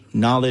approach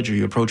knowledge or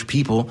you approach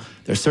people,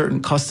 there are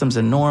certain customs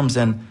and norms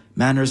and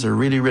manners are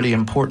really, really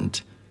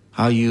important.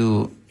 How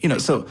you know,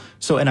 so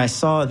and I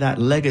saw that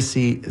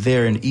legacy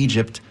there in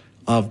Egypt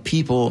of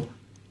people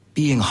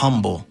being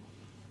humble.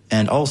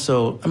 And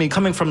also, I mean,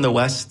 coming from the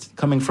West,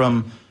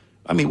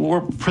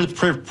 we're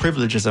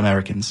privileged as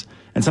Americans.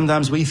 And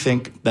sometimes we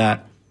think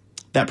that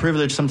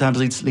privilege sometimes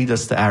leads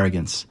us to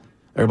arrogance.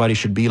 Everybody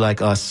should be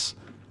like us.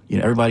 You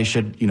know, everybody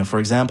should, you know, for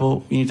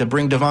example, we need to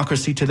bring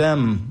democracy to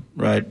them,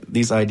 right?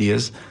 These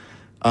ideas.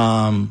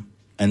 And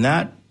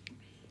that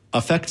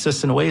affects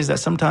us in ways that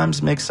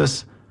sometimes makes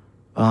us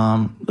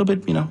a little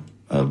bit, you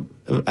know,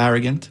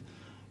 arrogant.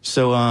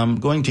 So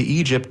going to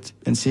Egypt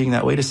and seeing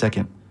that, wait a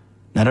second,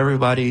 not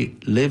everybody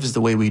lives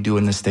the way we do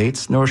in the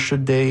States, nor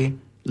should they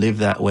live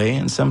that way.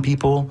 And some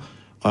people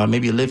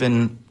maybe live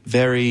in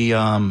very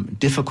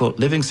difficult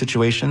living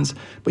situations,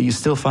 but you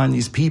still find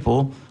these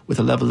people with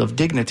a level of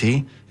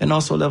dignity and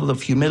also a level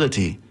of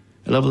humility,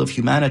 a level of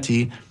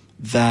humanity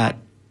that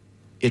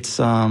it's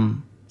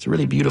a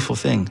really beautiful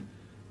thing.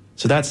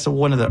 So that's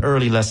one of the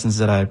early lessons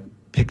that I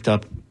picked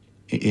up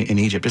in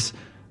Egypt, is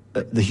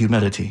the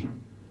humility.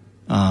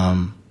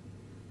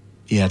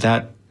 Yeah,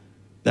 that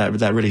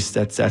really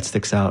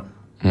sticks out.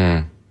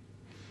 When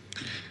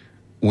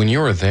you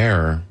were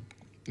there,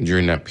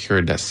 during that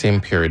period, that same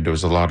period, there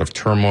was a lot of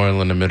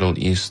turmoil in the Middle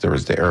East. There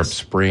was the Arab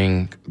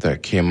Spring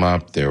that came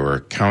up. There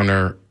were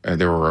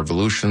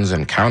revolutions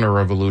and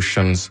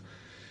counter-revolutions.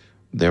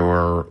 There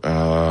were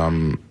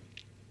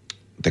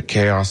the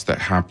chaos that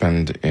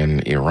happened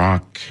in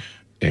Iraq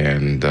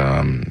and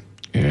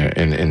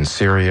in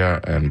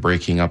Syria, and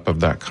breaking up of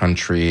that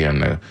country,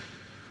 and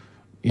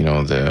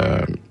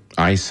the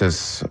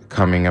ISIS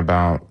coming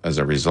about as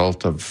a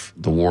result of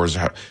the wars.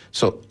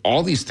 So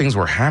all these things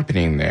were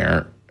happening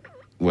there.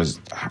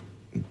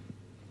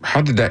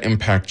 How did that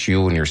impact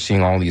you when you're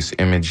seeing all these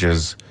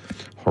images,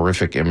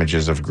 horrific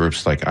images of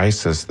groups like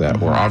ISIS that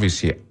were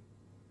obviously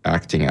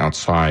acting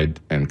outside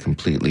and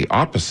completely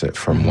opposite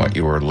from what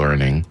you were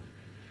learning?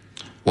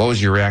 What was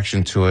your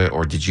reaction to it,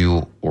 or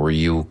were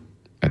you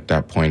at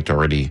that point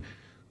already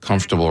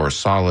comfortable or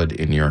solid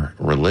in your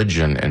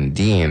religion and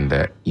deen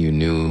that you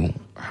knew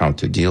how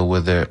to deal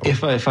with it?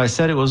 If I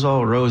said it was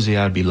all rosy,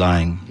 I'd be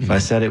lying. If I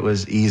said it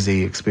was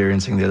easy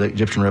experiencing the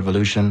Egyptian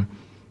revolution,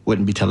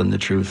 wouldn't be telling the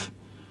truth.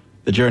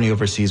 The journey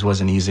overseas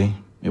wasn't easy.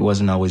 It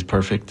wasn't always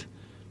perfect.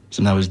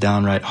 Sometimes it was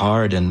downright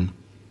hard and,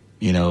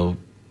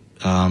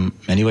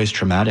 many ways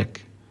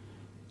traumatic.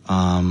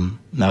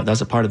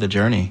 That's a part of the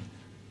journey,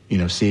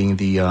 seeing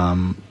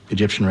the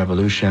Egyptian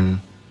revolution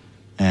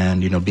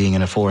and, being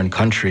in a foreign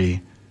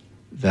country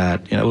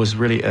that, it was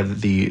really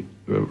the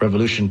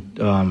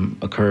revolution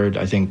occurred,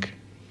 I think.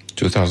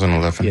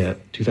 2011. Yeah,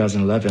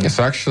 2011. It's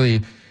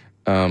actually,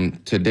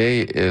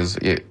 today is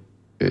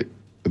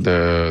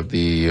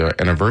the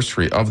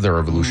anniversary of the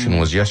revolution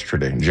was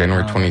yesterday,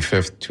 January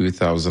 25th,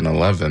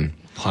 2011.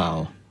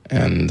 Wow.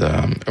 And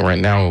right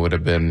now it would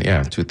have been,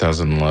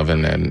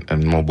 2011. And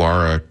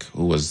Mubarak,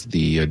 who was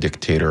the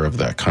dictator of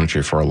that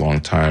country for a long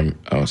time,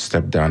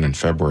 stepped down in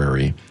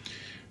February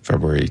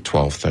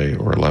 12th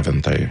or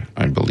 11th,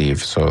 I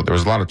believe. So there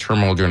was a lot of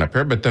turmoil during that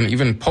period. But then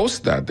even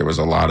post that, there was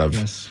a lot of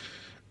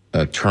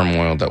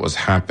turmoil that was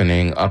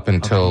happening up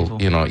until,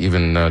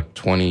 even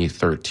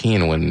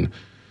 2013 when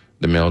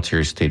the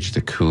military staged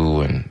a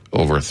coup and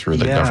overthrew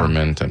the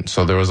government. And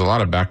so there was a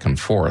lot of back and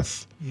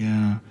forth.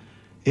 Yeah.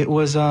 It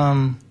was,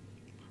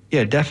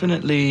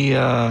 definitely,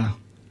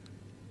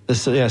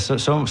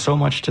 so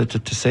much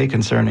to say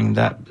concerning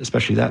that,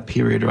 especially that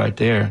period right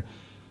there,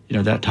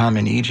 that time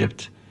in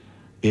Egypt.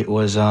 It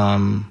was,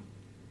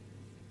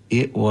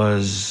 It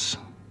was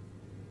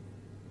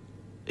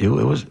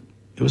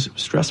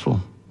stressful.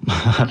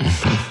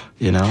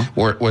 You know.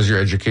 Was your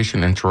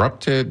education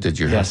interrupted? Did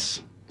you?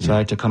 Yes. So I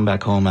had to come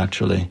back home.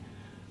 Actually,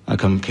 I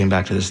came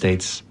back to the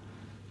States.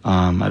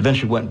 I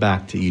eventually went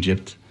back to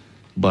Egypt,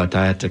 but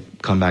I had to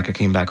come back. I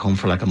came back home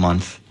for like a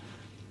month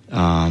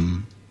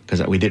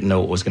because we didn't know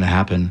what was going to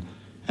happen,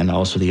 and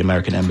also the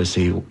American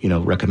embassy,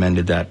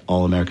 recommended that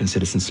all American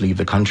citizens leave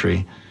the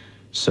country.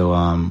 So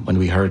when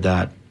we heard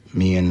that,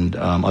 me and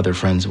other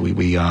friends,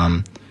 we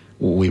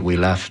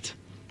left.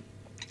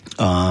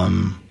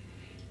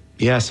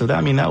 So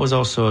that was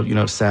also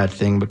a sad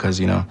thing because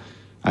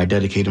I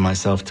dedicated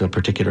myself to a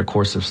particular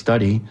course of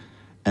study,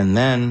 and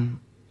then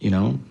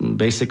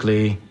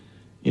basically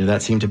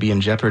that seemed to be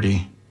in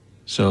jeopardy.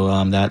 So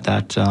so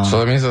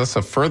that means that's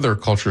a further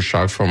culture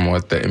shock from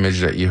what the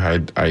image that you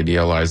had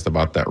idealized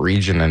about that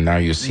region, and now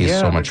you see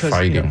so much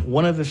fighting.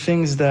 One of the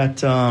things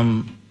that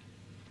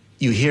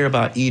you hear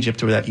about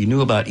Egypt, or that you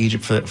knew about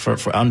Egypt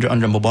for under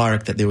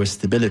Mubarak, that there was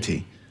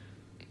stability,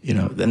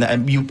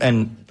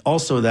 and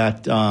also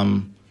that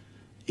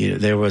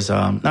there was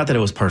not that it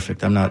was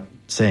perfect. I'm not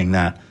saying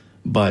that,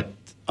 but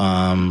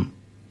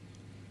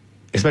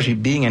especially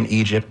being in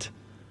Egypt,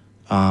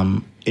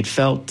 it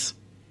felt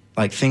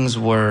like things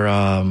were.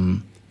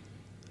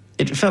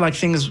 It felt like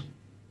things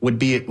would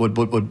be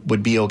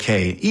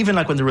okay. Even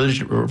like when the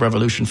religious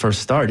revolution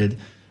first started,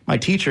 my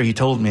teacher, he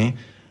told me,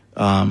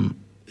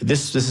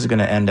 this is going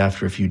to end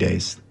after a few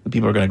days. The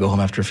people are going to go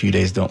home after a few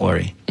days. Don't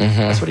worry. Mm-hmm.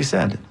 That's what he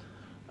said.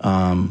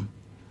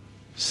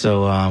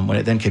 So when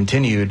it then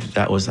continued,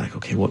 that was like,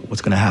 okay,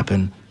 what's going to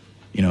happen,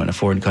 in a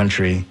foreign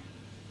country?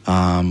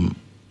 It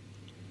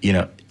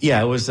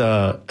was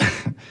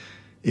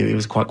it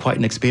was quite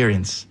an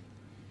experience.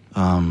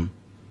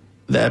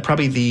 That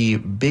probably the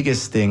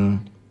biggest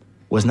thing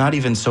was not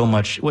even so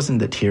much. It wasn't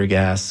the tear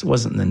gas,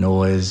 wasn't the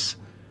noise,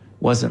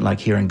 wasn't like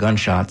hearing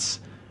gunshots.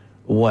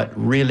 What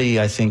really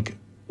I think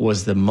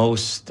was the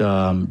most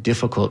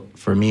difficult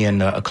for me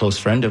and a close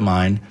friend of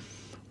mine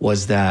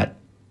was that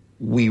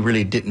we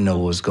really didn't know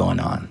what was going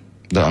on.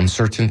 The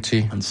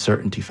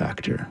uncertainty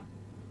factor.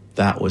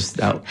 That was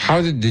that.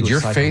 How did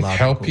your faith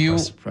help you?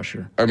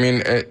 Pressure. I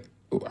mean,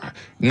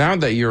 now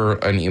that you're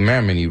an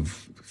imam and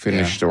you've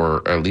finished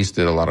or at least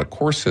did a lot of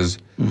courses,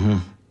 mm-hmm.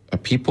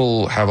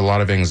 People have a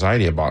lot of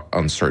anxiety about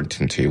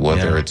uncertainty,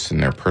 whether it's in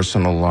their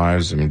personal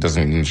lives. I mean, it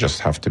doesn't even just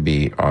have to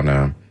be on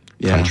a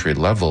country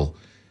level.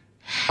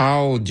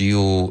 How do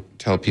you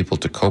tell people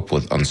to cope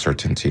with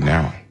uncertainty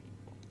now?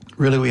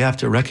 Really, we have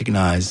to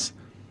recognize,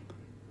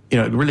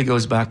 it really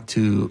goes back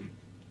to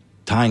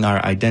tying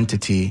our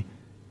identity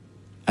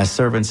as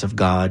servants of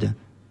God,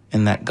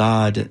 and that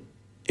God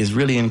is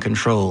really in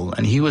control.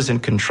 And he was in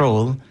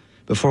control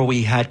before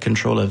we had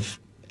control of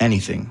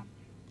anything.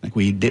 Like,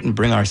 we didn't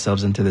bring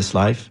ourselves into this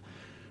life.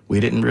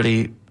 We didn't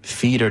really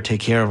feed or take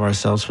care of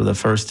ourselves for the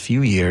first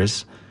few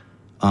years.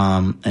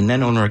 And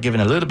then when we're given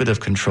a little bit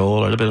of control or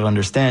a little bit of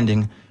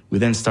understanding, we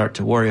then start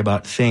to worry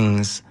about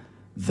things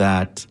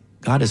that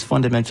God is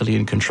fundamentally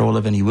in control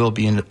of, and he will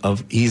be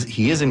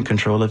he is in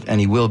control of, and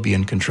he will be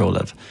in control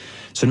of.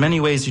 So in many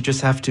ways, you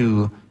just have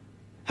to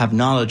have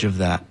knowledge of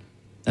that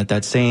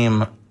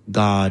same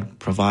God,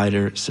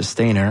 provider,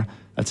 sustainer,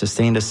 that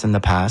sustained us in the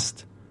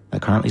past,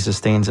 that currently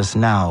sustains us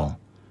now,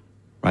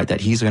 right?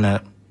 That he's going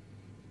to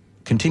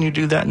continue to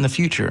do that in the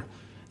future,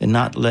 and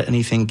not let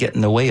anything get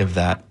in the way of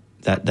that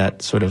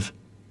sort of,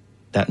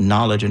 that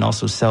knowledge, and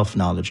also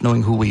self-knowledge,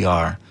 knowing who we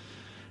are.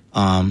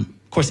 Of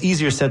course,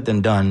 easier said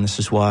than done. This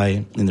is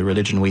why in the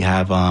religion we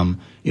have,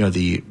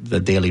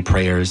 the daily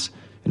prayers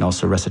and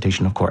also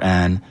recitation of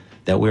Quran,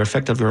 that we're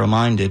effectively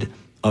reminded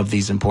of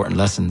these important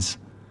lessons.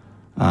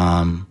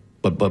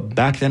 But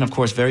back then, of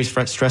course, very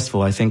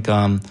stressful. I think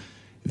and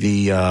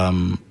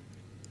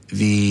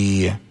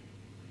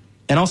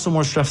also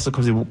more stressful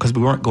because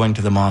we weren't going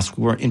to the mosque,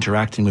 we weren't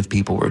interacting with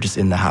people, we were just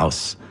in the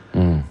house.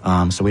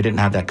 So we didn't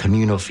have that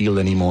communal feel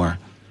anymore,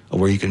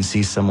 where you can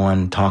see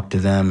someone, talk to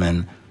them,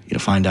 and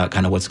find out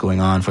kind of what's going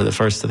on. For the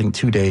first, I think,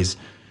 2 days,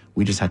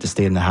 we just had to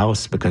stay in the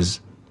house because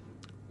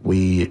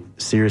we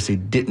seriously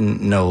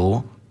didn't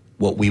know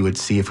what we would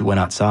see if we went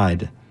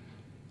outside.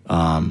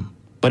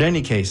 But in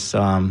any case,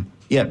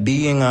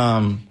 being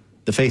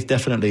the faith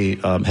definitely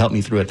helped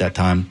me through at that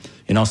time,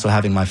 and also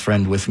having my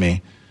friend with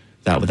me,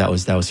 that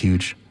was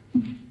huge.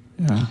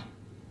 Yeah.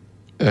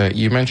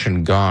 You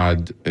mentioned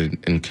God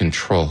in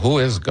control. Who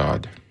is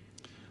God?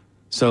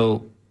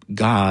 So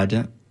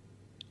God,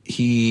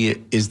 he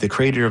is the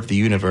creator of the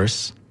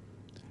universe.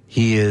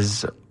 He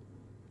is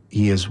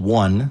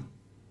one.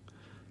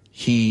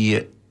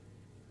 He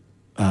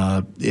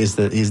is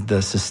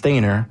the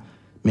sustainer,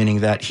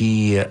 meaning that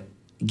he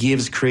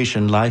gives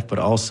creation life, but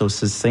also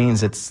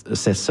sustains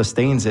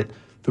it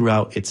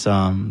throughout its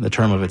the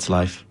term of its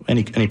life.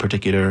 Any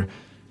particular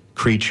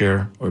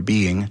creature or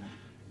being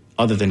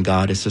other than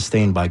God is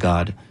sustained by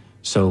God.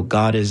 So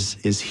God is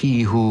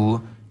he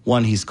who,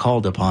 one, he's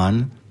called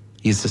upon.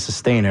 He's the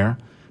sustainer,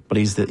 but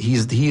he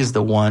is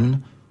the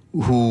one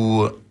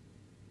who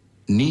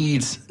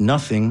needs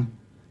nothing,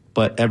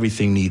 but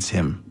everything needs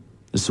him.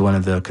 This is one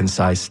of the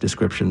concise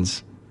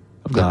descriptions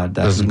of God.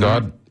 That does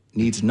God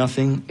needs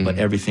nothing, but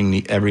everything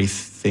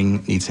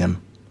needs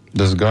him.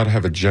 Does God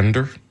have a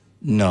gender?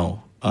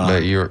 No.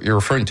 But you're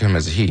referring to him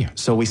as he.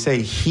 So we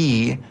say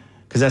he,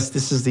 because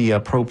this is the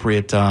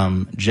appropriate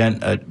a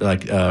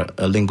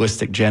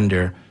linguistic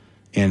gender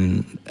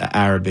in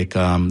Arabic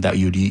that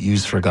you'd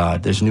use for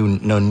God. There's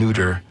no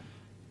neuter.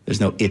 There's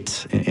no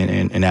it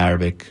in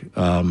Arabic.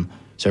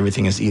 So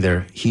everything is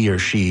either he or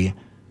she,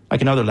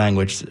 like in other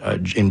language,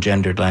 in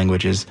gendered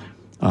languages.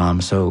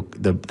 So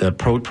the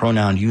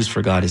pronoun used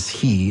for God is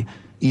he,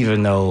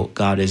 even though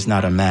God is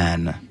not a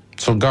man.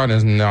 So God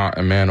is not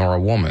a man or a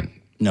woman.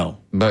 No.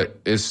 But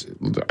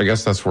I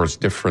guess that's where it's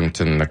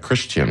different in the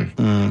Christian.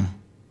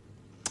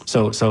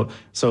 So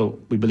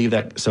we believe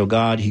that. So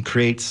God, he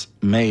creates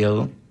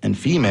male and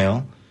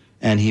female,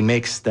 and he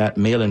makes that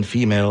male and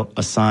female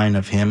a sign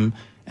of him,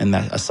 and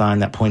that a sign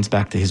that points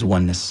back to his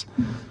oneness.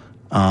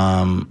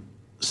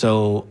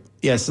 So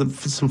yes,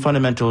 some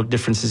fundamental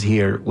differences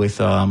here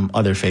with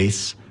other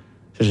faiths,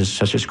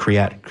 such as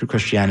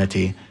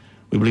Christianity.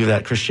 We believe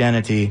that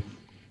Christianity,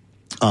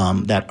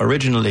 that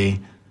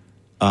originally,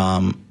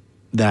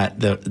 that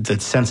the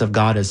sense of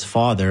God as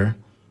Father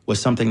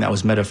was something that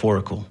was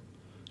metaphorical.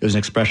 It was an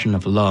expression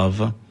of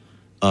love,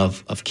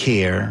 of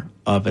care,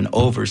 of an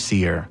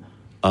overseer,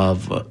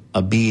 of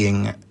a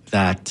being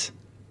that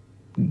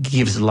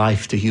gives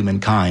life to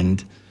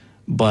humankind,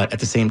 but at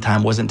the same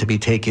time wasn't to be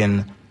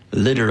taken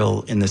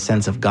literal in the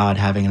sense of God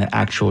having an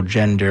actual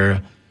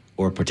gender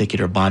or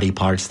particular body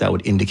parts that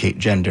would indicate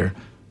gender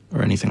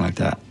or anything like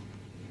that.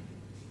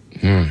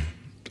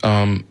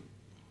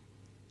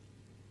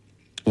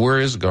 Where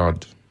is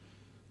God?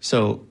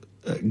 So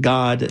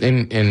God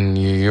in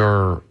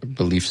your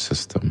belief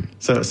system.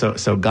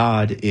 So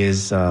God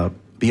is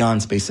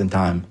beyond space and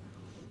time.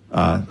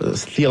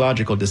 There's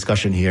theological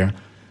discussion here,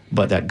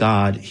 but that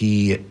God,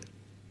 he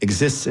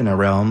exists in a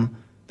realm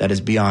that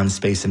is beyond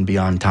space and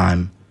beyond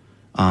time.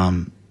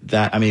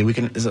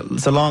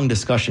 It's a long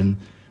discussion,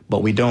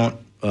 but we don't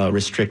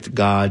restrict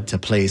God to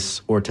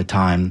place or to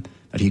time.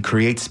 That he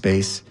creates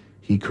space,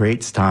 he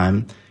creates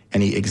time,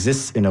 and he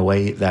exists in a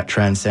way that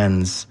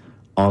transcends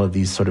all of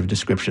these sort of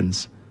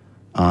descriptions.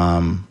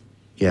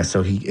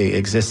 So he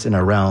exists in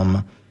a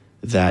realm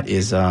that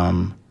is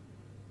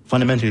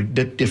fundamentally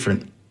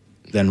different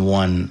than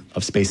one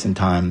of space and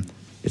time.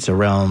 It's a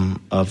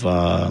realm of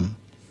one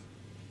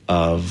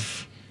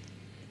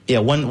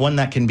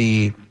that can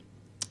be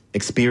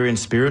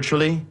experienced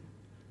spiritually,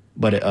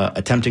 but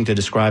attempting to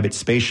describe it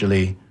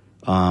spatially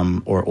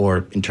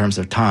or in terms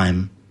of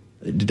time,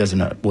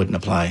 it wouldn't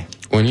apply.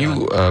 When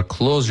you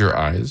close your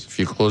eyes, if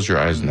you close your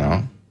eyes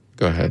now,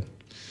 go ahead,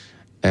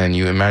 and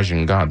you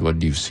imagine God, what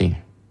do you see?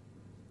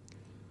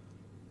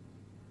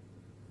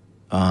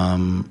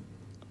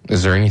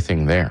 Is there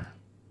anything there?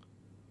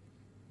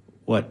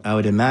 What I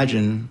would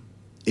imagine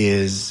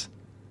is,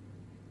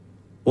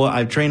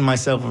 I've trained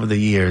myself over the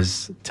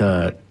years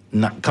to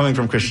not, coming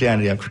from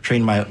Christianity, I've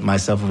trained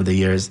myself over the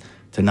years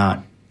to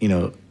not,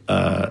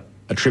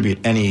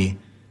 attribute any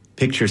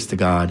pictures to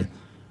God.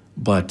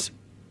 But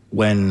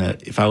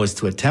if I was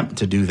to attempt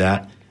to do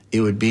that,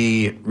 it would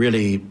be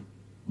really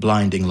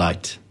blinding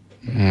light.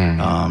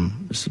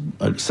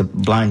 It's a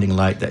blinding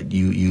light that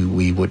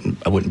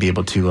I wouldn't be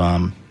able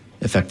to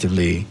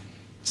effectively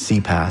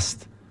see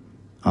past.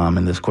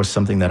 And of course,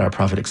 something that our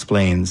prophet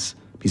explains,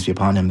 peace be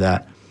upon him,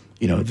 that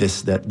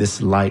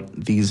this light,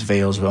 these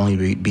veils will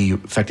only be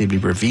effectively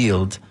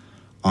revealed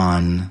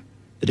on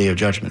the day of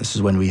judgment. This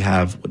is when we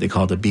have what they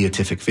call the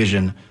beatific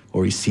vision,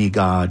 where we see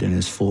God in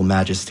his full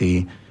majesty,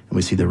 and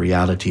we see the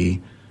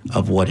reality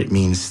of what it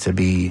means to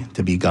be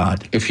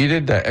God. If you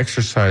did that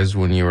exercise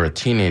when you were a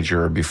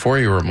teenager or before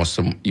you were a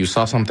Muslim, you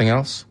saw something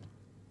else?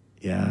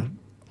 Yeah.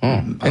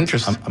 Oh,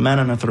 interesting. A man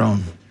on a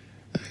throne.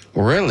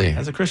 Really?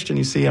 As a Christian,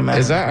 you see a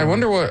man. I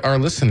wonder what our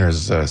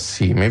listeners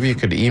see. Maybe you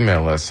could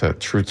email us at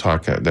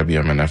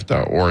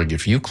truetalk@wmnf.org.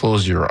 If you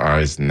close your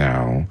eyes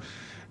now,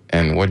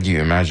 and what do you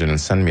imagine, and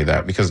send me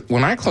that. Because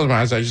when I close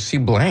my eyes, I just see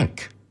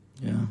blank.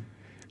 Yeah.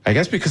 I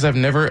guess because I've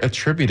never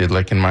attributed,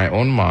 like in my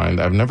own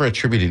mind, I've never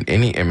attributed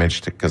any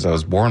image to, because I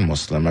was born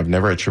Muslim, I've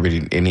never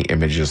attributed any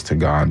images to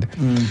God.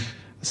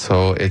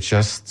 So it's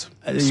just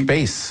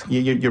space.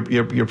 You're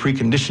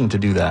preconditioned to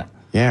do that.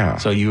 Yeah.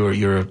 So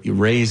you're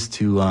raised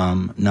to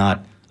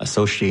not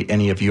associate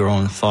any of your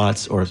own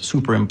thoughts or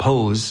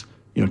superimpose,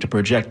 to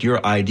project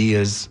your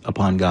ideas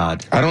upon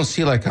God. I don't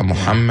see like a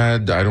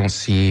Muhammad. I don't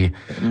see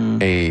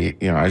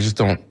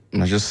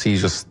I just see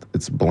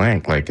it's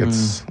blank. Like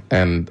it's,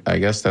 and I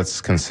guess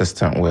that's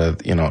consistent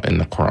with, in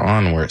the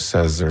Quran where it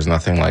says there's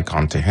nothing like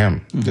unto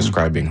him,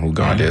 describing who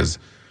God is.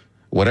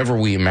 Whatever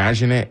we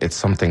imagine it's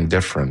something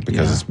different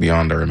because it's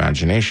beyond our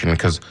imagination.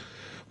 Because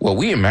what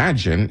we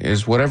imagine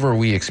is whatever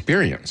we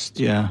experienced.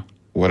 Yeah.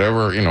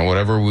 Whatever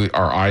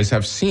our eyes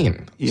have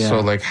seen. Yeah. So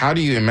like, how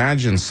do you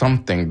imagine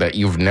something that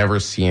you've never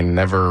seen,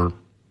 never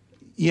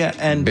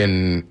and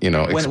been,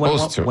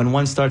 exposed to? When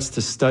one starts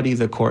to study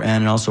the Quran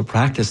and also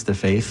practice the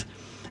faith,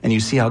 and you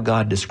see how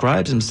God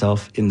describes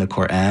himself in the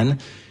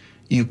Quran,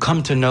 you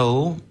come to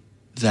know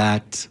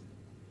that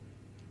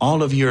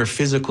all of your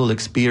physical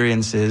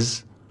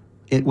experiences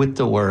with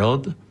the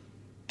world,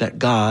 that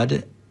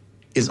God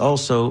is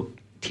also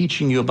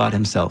teaching you about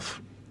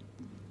himself,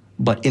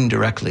 but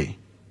indirectly.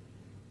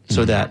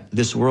 So that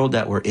this world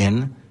that we're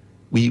in,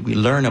 we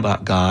learn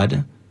about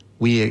God,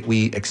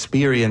 we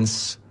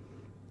experience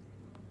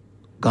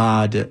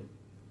God's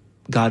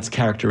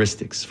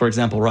characteristics. For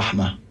example,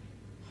 rahmah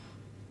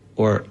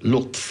or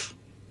lutf.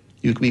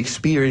 We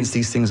experience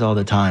these things all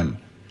the time.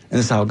 And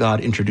this is how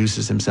God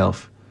introduces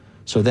himself.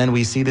 So then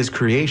we see this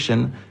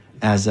creation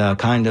as a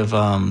kind of,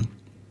 I don't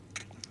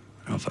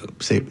know if I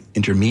would say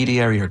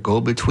intermediary or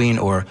go-between,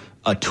 or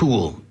a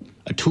tool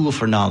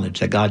for knowledge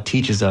that God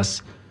teaches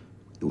us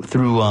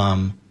through,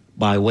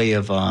 by way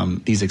of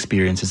these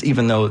experiences.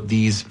 Even though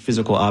these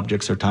physical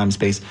objects are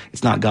time-space,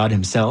 it's not God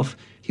himself.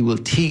 He will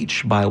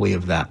teach by way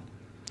of that.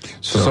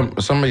 So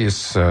somebody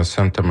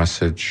sent a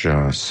message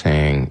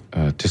saying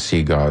to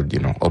see God,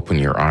 open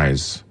your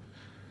eyes.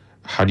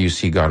 How do you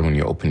see God when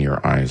you open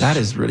your eyes? That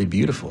is really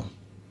beautiful,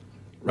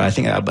 right? I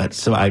think,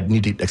 so I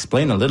need to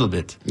explain a little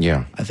bit.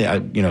 Yeah. I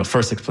think,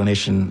 first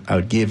explanation I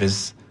would give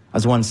is, I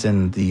was once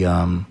in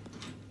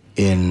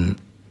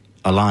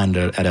a line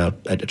at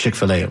a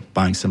Chick-fil-A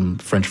buying some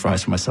French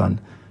fries for my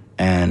son,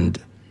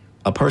 and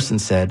a person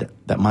said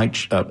that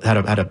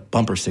had a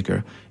bumper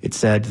sticker. It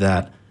said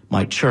that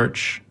my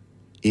church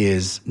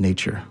is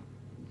nature.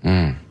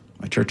 My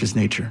church is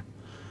nature.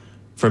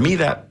 For me,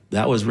 that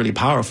was really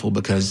powerful,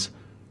 because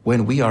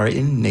when we are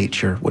in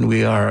nature, when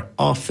we are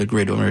off the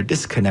grid, when we're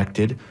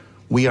disconnected,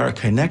 we are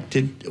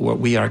connecting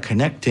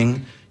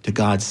to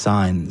God's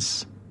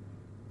signs.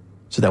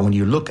 So that when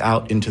you look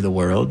out into the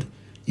world,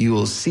 you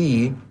will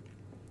see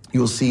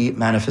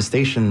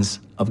manifestations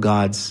of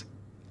God's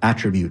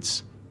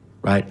attributes,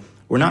 right?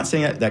 We're not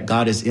saying that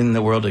God is in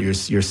the world, or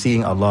you're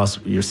seeing Allah,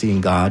 you're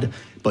seeing God,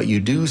 but you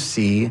do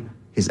see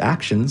his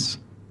actions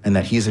and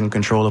that he's in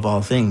control of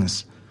all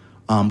things.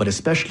 But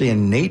especially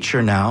in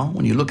nature now,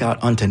 when you look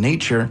out onto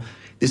nature,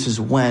 this is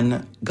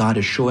when God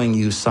is showing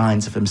you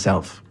signs of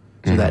himself.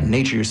 So that in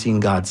nature, you're seeing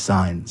God's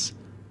signs.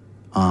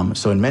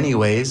 So in many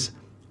ways,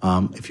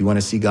 if you want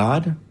to see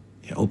God,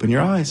 open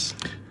your eyes.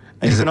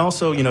 And you can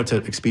also, to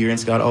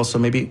experience God, also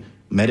maybe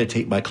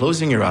meditate by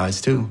closing your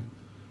eyes too.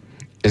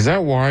 Is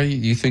that why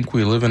you think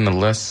we live in a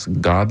less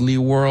godly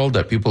world,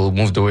 that people have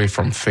moved away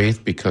from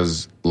faith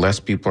because less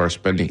people are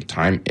spending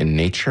time in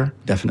nature?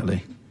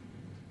 Definitely.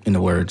 In the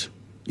Word,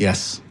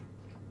 yes.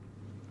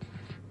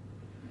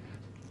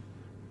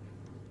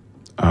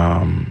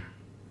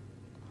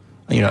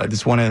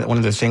 It's one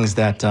of the things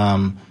that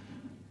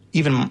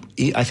even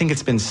I think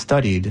it's been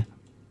studied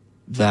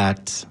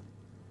that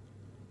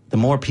the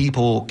more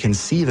people can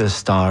see the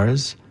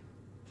stars,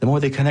 the more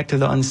they connect to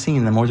the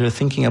unseen, the more they're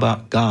thinking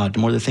about God, the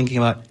more they're thinking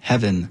about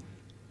heaven,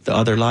 the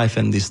other life.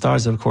 And the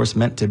stars, of course,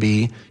 meant to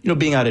be,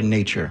 being out in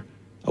nature,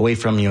 away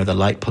from, the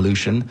light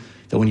pollution,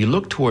 that when you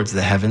look towards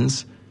the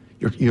heavens,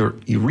 you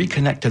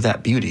reconnect to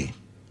that beauty.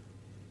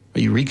 Or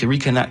you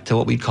reconnect to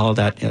what we call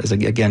that, as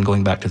again,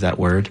 going back to that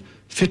word,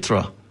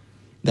 fitra,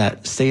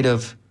 that state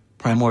of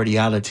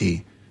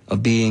primordiality,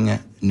 of being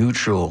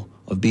neutral,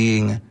 of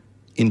being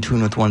in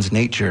tune with one's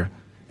nature,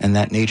 and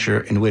that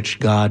nature in which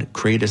God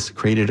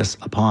created us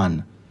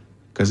upon.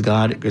 Because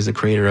God is the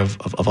creator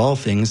of all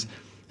things.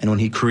 And when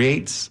he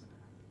creates,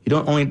 he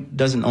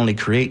doesn't only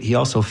create, he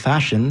also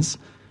fashions.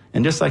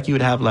 And just like you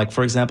would have, like,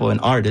 for example, an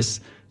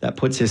artist that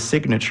puts his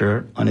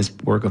signature on his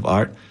work of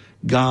art,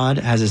 God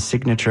has his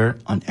signature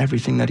on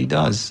everything that he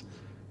does.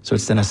 So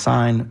it's then a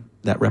sign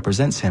that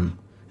represents him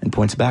and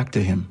points back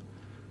to him.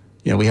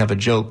 We have a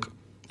joke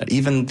that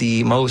even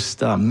the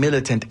most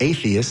militant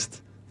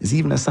atheist is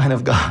even a sign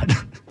of God.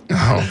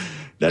 Oh.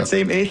 That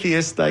same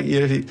atheist,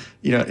 we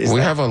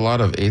have a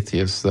lot of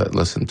atheists that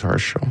listen to our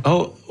show.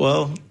 Oh,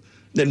 well,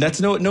 then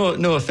that's no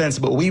offense,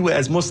 but we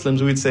as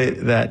Muslims, we would say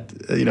that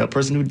a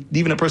person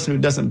who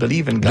doesn't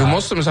believe in God. Do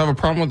Muslims have a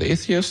problem with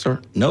atheists,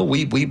 or no?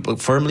 We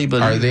firmly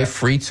believe. Are they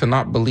free to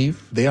not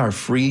believe? They are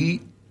free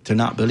to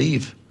not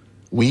believe.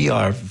 We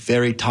are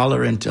very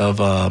tolerant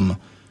of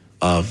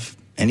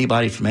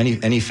anybody from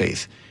any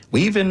faith.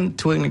 We even,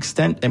 to an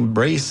extent,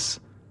 embrace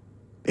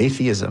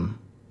atheism.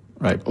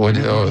 Right. What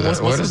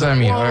does that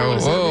mean?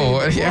 Whoa.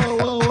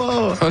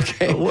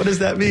 Okay. What does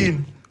that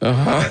mean?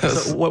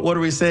 So what are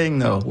we saying,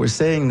 though? We're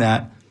saying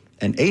that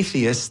an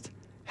atheist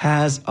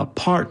has a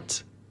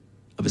part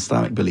of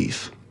Islamic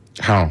belief.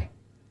 How?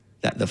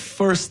 That the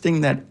first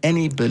thing that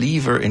any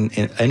believer in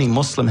any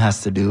Muslim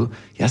has to do,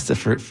 he has to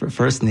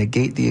first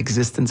negate the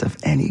existence of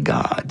any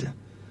God.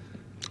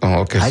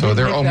 Oh, okay. So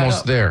they're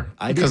almost there.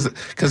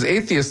 Because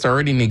atheists are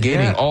already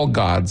negating all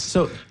gods.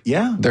 So,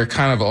 yeah. They're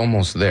kind of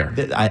almost there.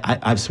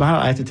 I smile.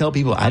 I have to tell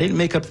people, I didn't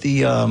make up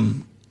the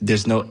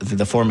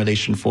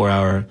formulation for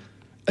our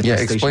attestation.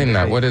 Yeah, explain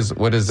that. What is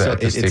that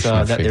attestation it's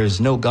of that faith?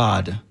 there's no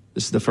God.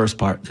 This is the first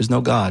part. There's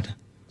no God.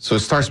 So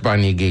it starts by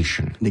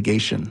negation.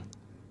 Negation.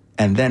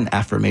 And then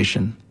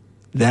affirmation.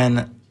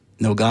 Then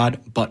no God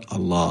but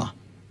Allah.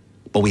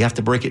 But we have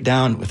to break it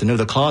down with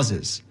the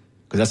clauses.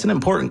 Because that's an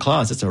important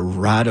clause. It's a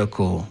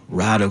radical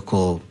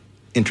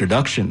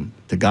introduction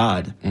to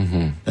God,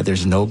 that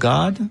there's no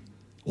God.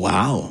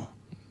 Wow.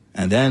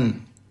 And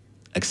then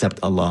accept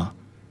Allah.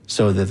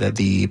 So that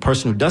the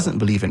person who doesn't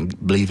believe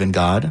in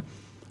God,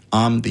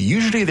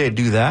 usually they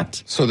do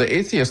that. So the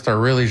atheists are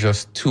really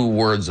just 2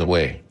 words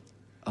away,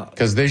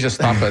 because they just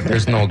stop at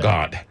there's no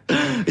God.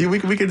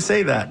 We can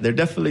say that. They're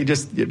definitely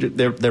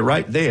they're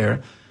right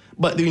there.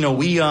 But,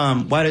 we,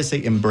 why do I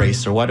say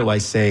embrace, or why do I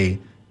say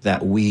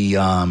that we,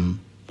 well,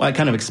 I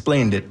kind of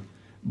explained it.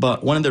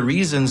 But one of the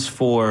reasons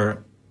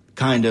for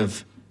kind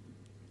of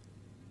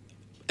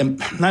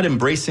not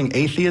embracing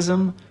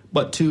atheism,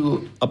 but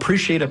to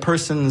appreciate a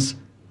person's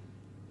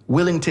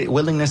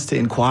willingness to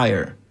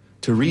inquire,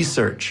 to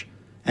research,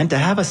 and to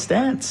have a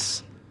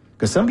stance.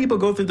 Because some people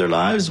go through their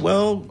lives,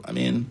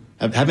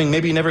 having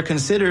maybe never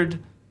considered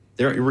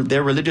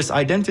their religious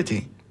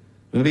identity.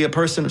 Maybe a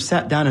person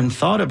sat down and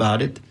thought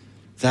about it,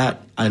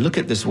 that I look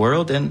at this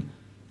world and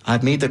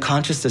I've made the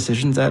conscious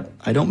decision that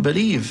I don't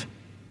believe.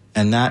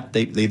 And that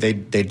they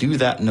do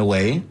that in a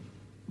way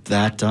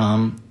that,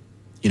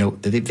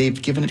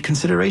 they've given it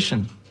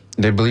consideration.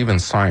 They believe in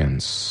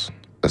science.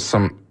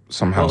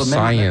 Somehow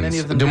science. Many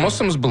of them do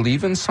Muslims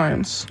believe in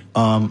science?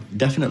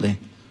 Definitely.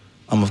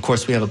 Of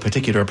course, we have a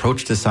particular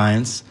approach to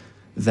science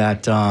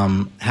that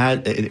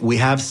we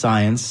have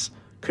science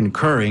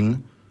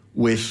concurring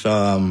with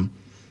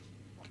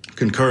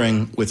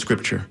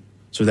Scripture,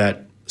 so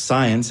that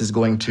science is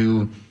going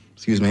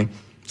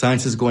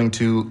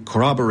to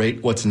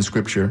corroborate what's in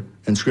Scripture,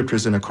 and Scripture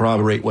is going to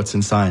corroborate what's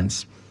in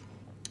science.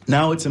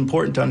 Now, it's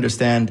important to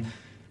understand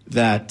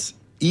that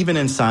even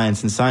in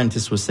science, and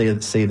scientists will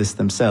say this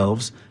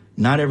themselves,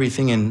 not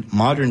everything in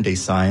modern-day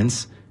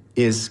science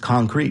is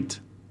concrete.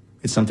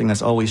 It's something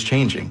that's always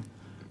changing.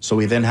 So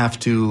we then have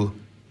to,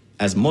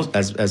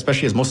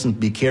 especially as Muslims,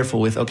 be careful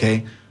with,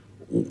 okay,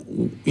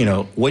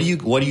 what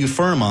are you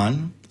firm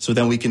on? So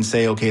then we can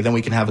say, okay, then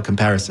we can have a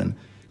comparison.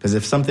 Because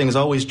if something is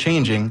always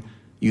changing,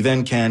 you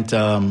then can't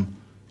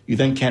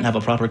have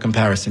a proper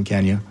comparison,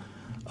 can you?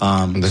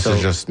 This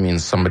just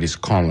means somebody's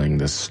calling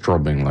this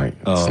strobing light.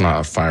 It's not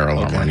a fire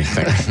alarm or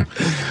anything.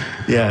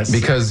 Yes.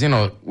 Because,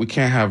 we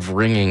can't have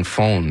ringing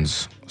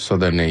phones, so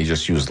then they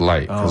just use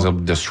light, because it'll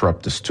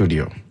disrupt the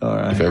studio. All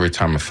right. If every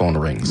time a phone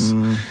rings.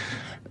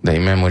 The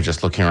imam was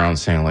just looking around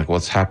saying,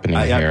 what's happening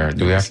here?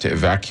 Do we have to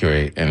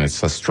evacuate? And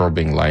it's a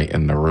strobing light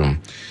in the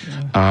room.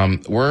 Yeah.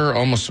 We're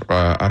almost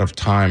out of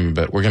time,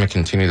 but we're going to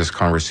continue this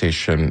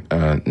conversation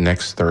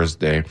next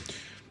Thursday.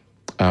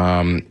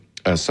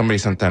 Somebody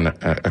sent in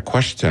a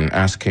question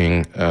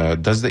asking,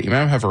 does the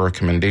imam have a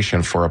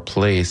recommendation for a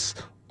place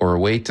or a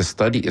way to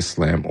study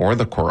Islam or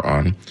the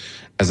Quran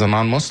as a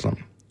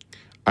non-Muslim?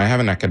 I have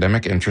an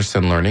academic interest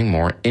in learning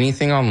more.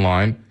 Anything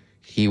online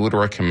he would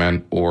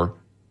recommend or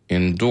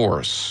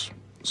endorse.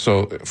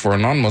 So for a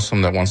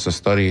non-Muslim that wants to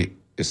study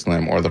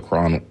Islam or the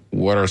Quran,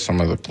 what are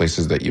some of the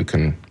places that you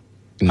can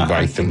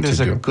invite them to do? There's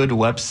a good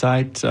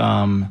website.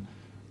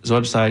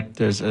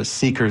 There's a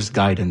Seeker's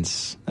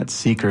Guidance. That's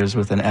Seekers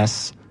with an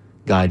S,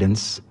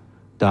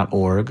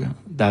 guidance.org.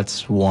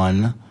 That's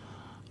one.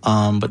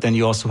 But then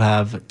you also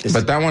have...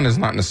 But that one is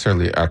not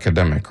necessarily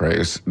academic, right?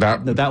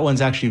 That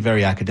one's actually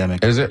very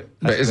academic. Is it?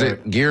 But is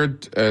it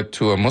geared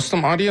to a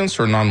Muslim audience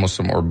or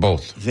non-Muslim, or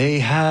both? They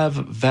have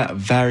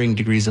varying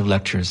degrees of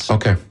lectures.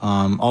 Okay.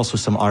 Also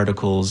some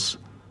articles.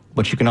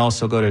 But you can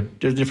also go to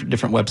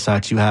different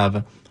websites. You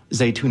have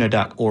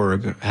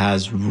Zaytuna.org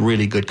has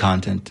really good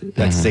content.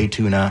 That's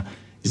Zaytuna,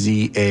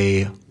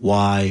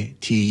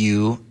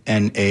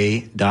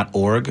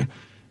 ZAYTUNA.org.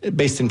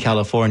 Based in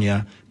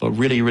California, but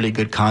really, really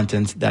good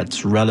content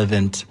that's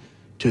relevant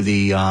to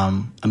the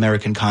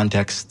American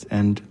context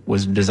and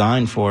was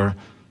designed for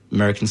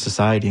American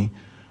society.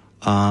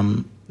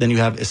 Then you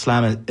have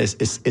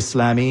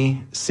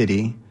Islami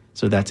City,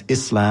 so that's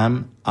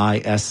Islam,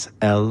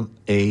 ISLAMI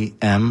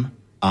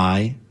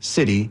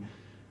City,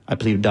 I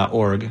believe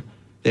 .org.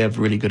 They have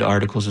really good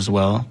articles as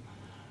well.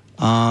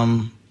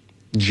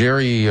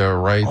 Jerry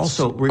writes...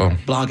 Also,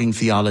 blogging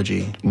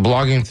theology.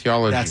 Blogging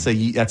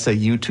theology. That's a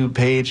YouTube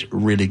page.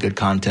 Really good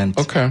content.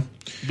 Okay.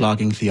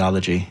 Blogging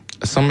theology.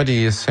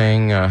 Somebody is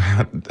saying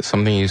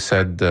something you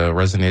said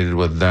resonated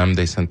with them.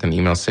 They sent an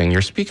email saying,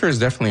 your speaker is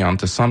definitely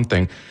onto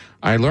something.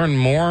 I learned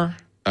more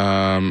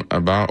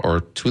about or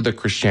to the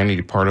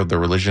Christianity part of the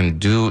religion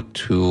due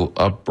to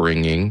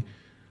upbringing.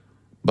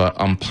 But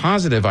I'm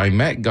positive I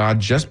met God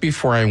just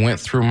before I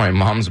went through my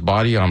mom's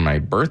body on my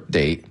birth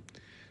date.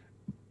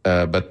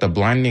 But the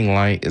blinding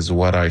light is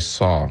what I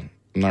saw. I'm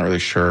not really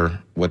sure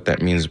what that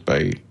means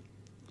by,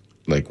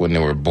 when they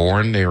were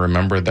born, they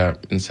remember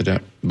that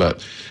incident.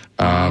 But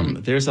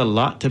there's a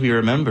lot to be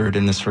remembered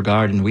in this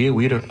regard, and we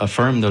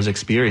affirm those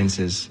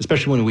experiences,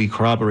 especially when we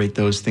corroborate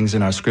those things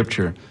in our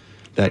Scripture,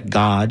 that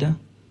God,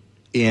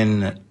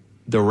 in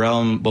the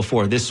realm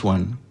before this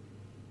one,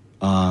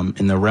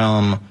 in the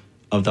realm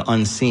of the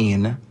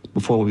unseen,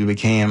 before we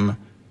became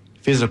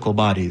physical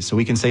bodies. So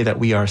we can say that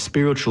we are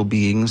spiritual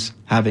beings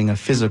having a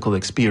physical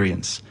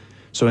experience.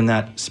 So in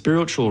that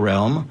spiritual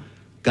realm,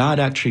 God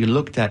actually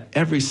looked at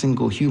every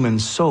single human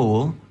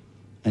soul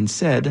and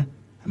said,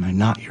 am I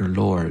not your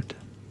Lord?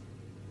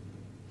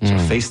 So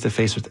face to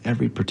face with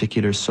every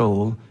particular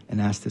soul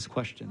and ask this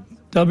question.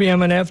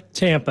 WMNF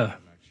Tampa.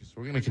 So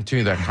we're going to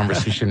continue that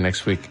conversation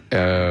next week.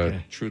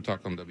 True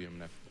Talk on WMNF.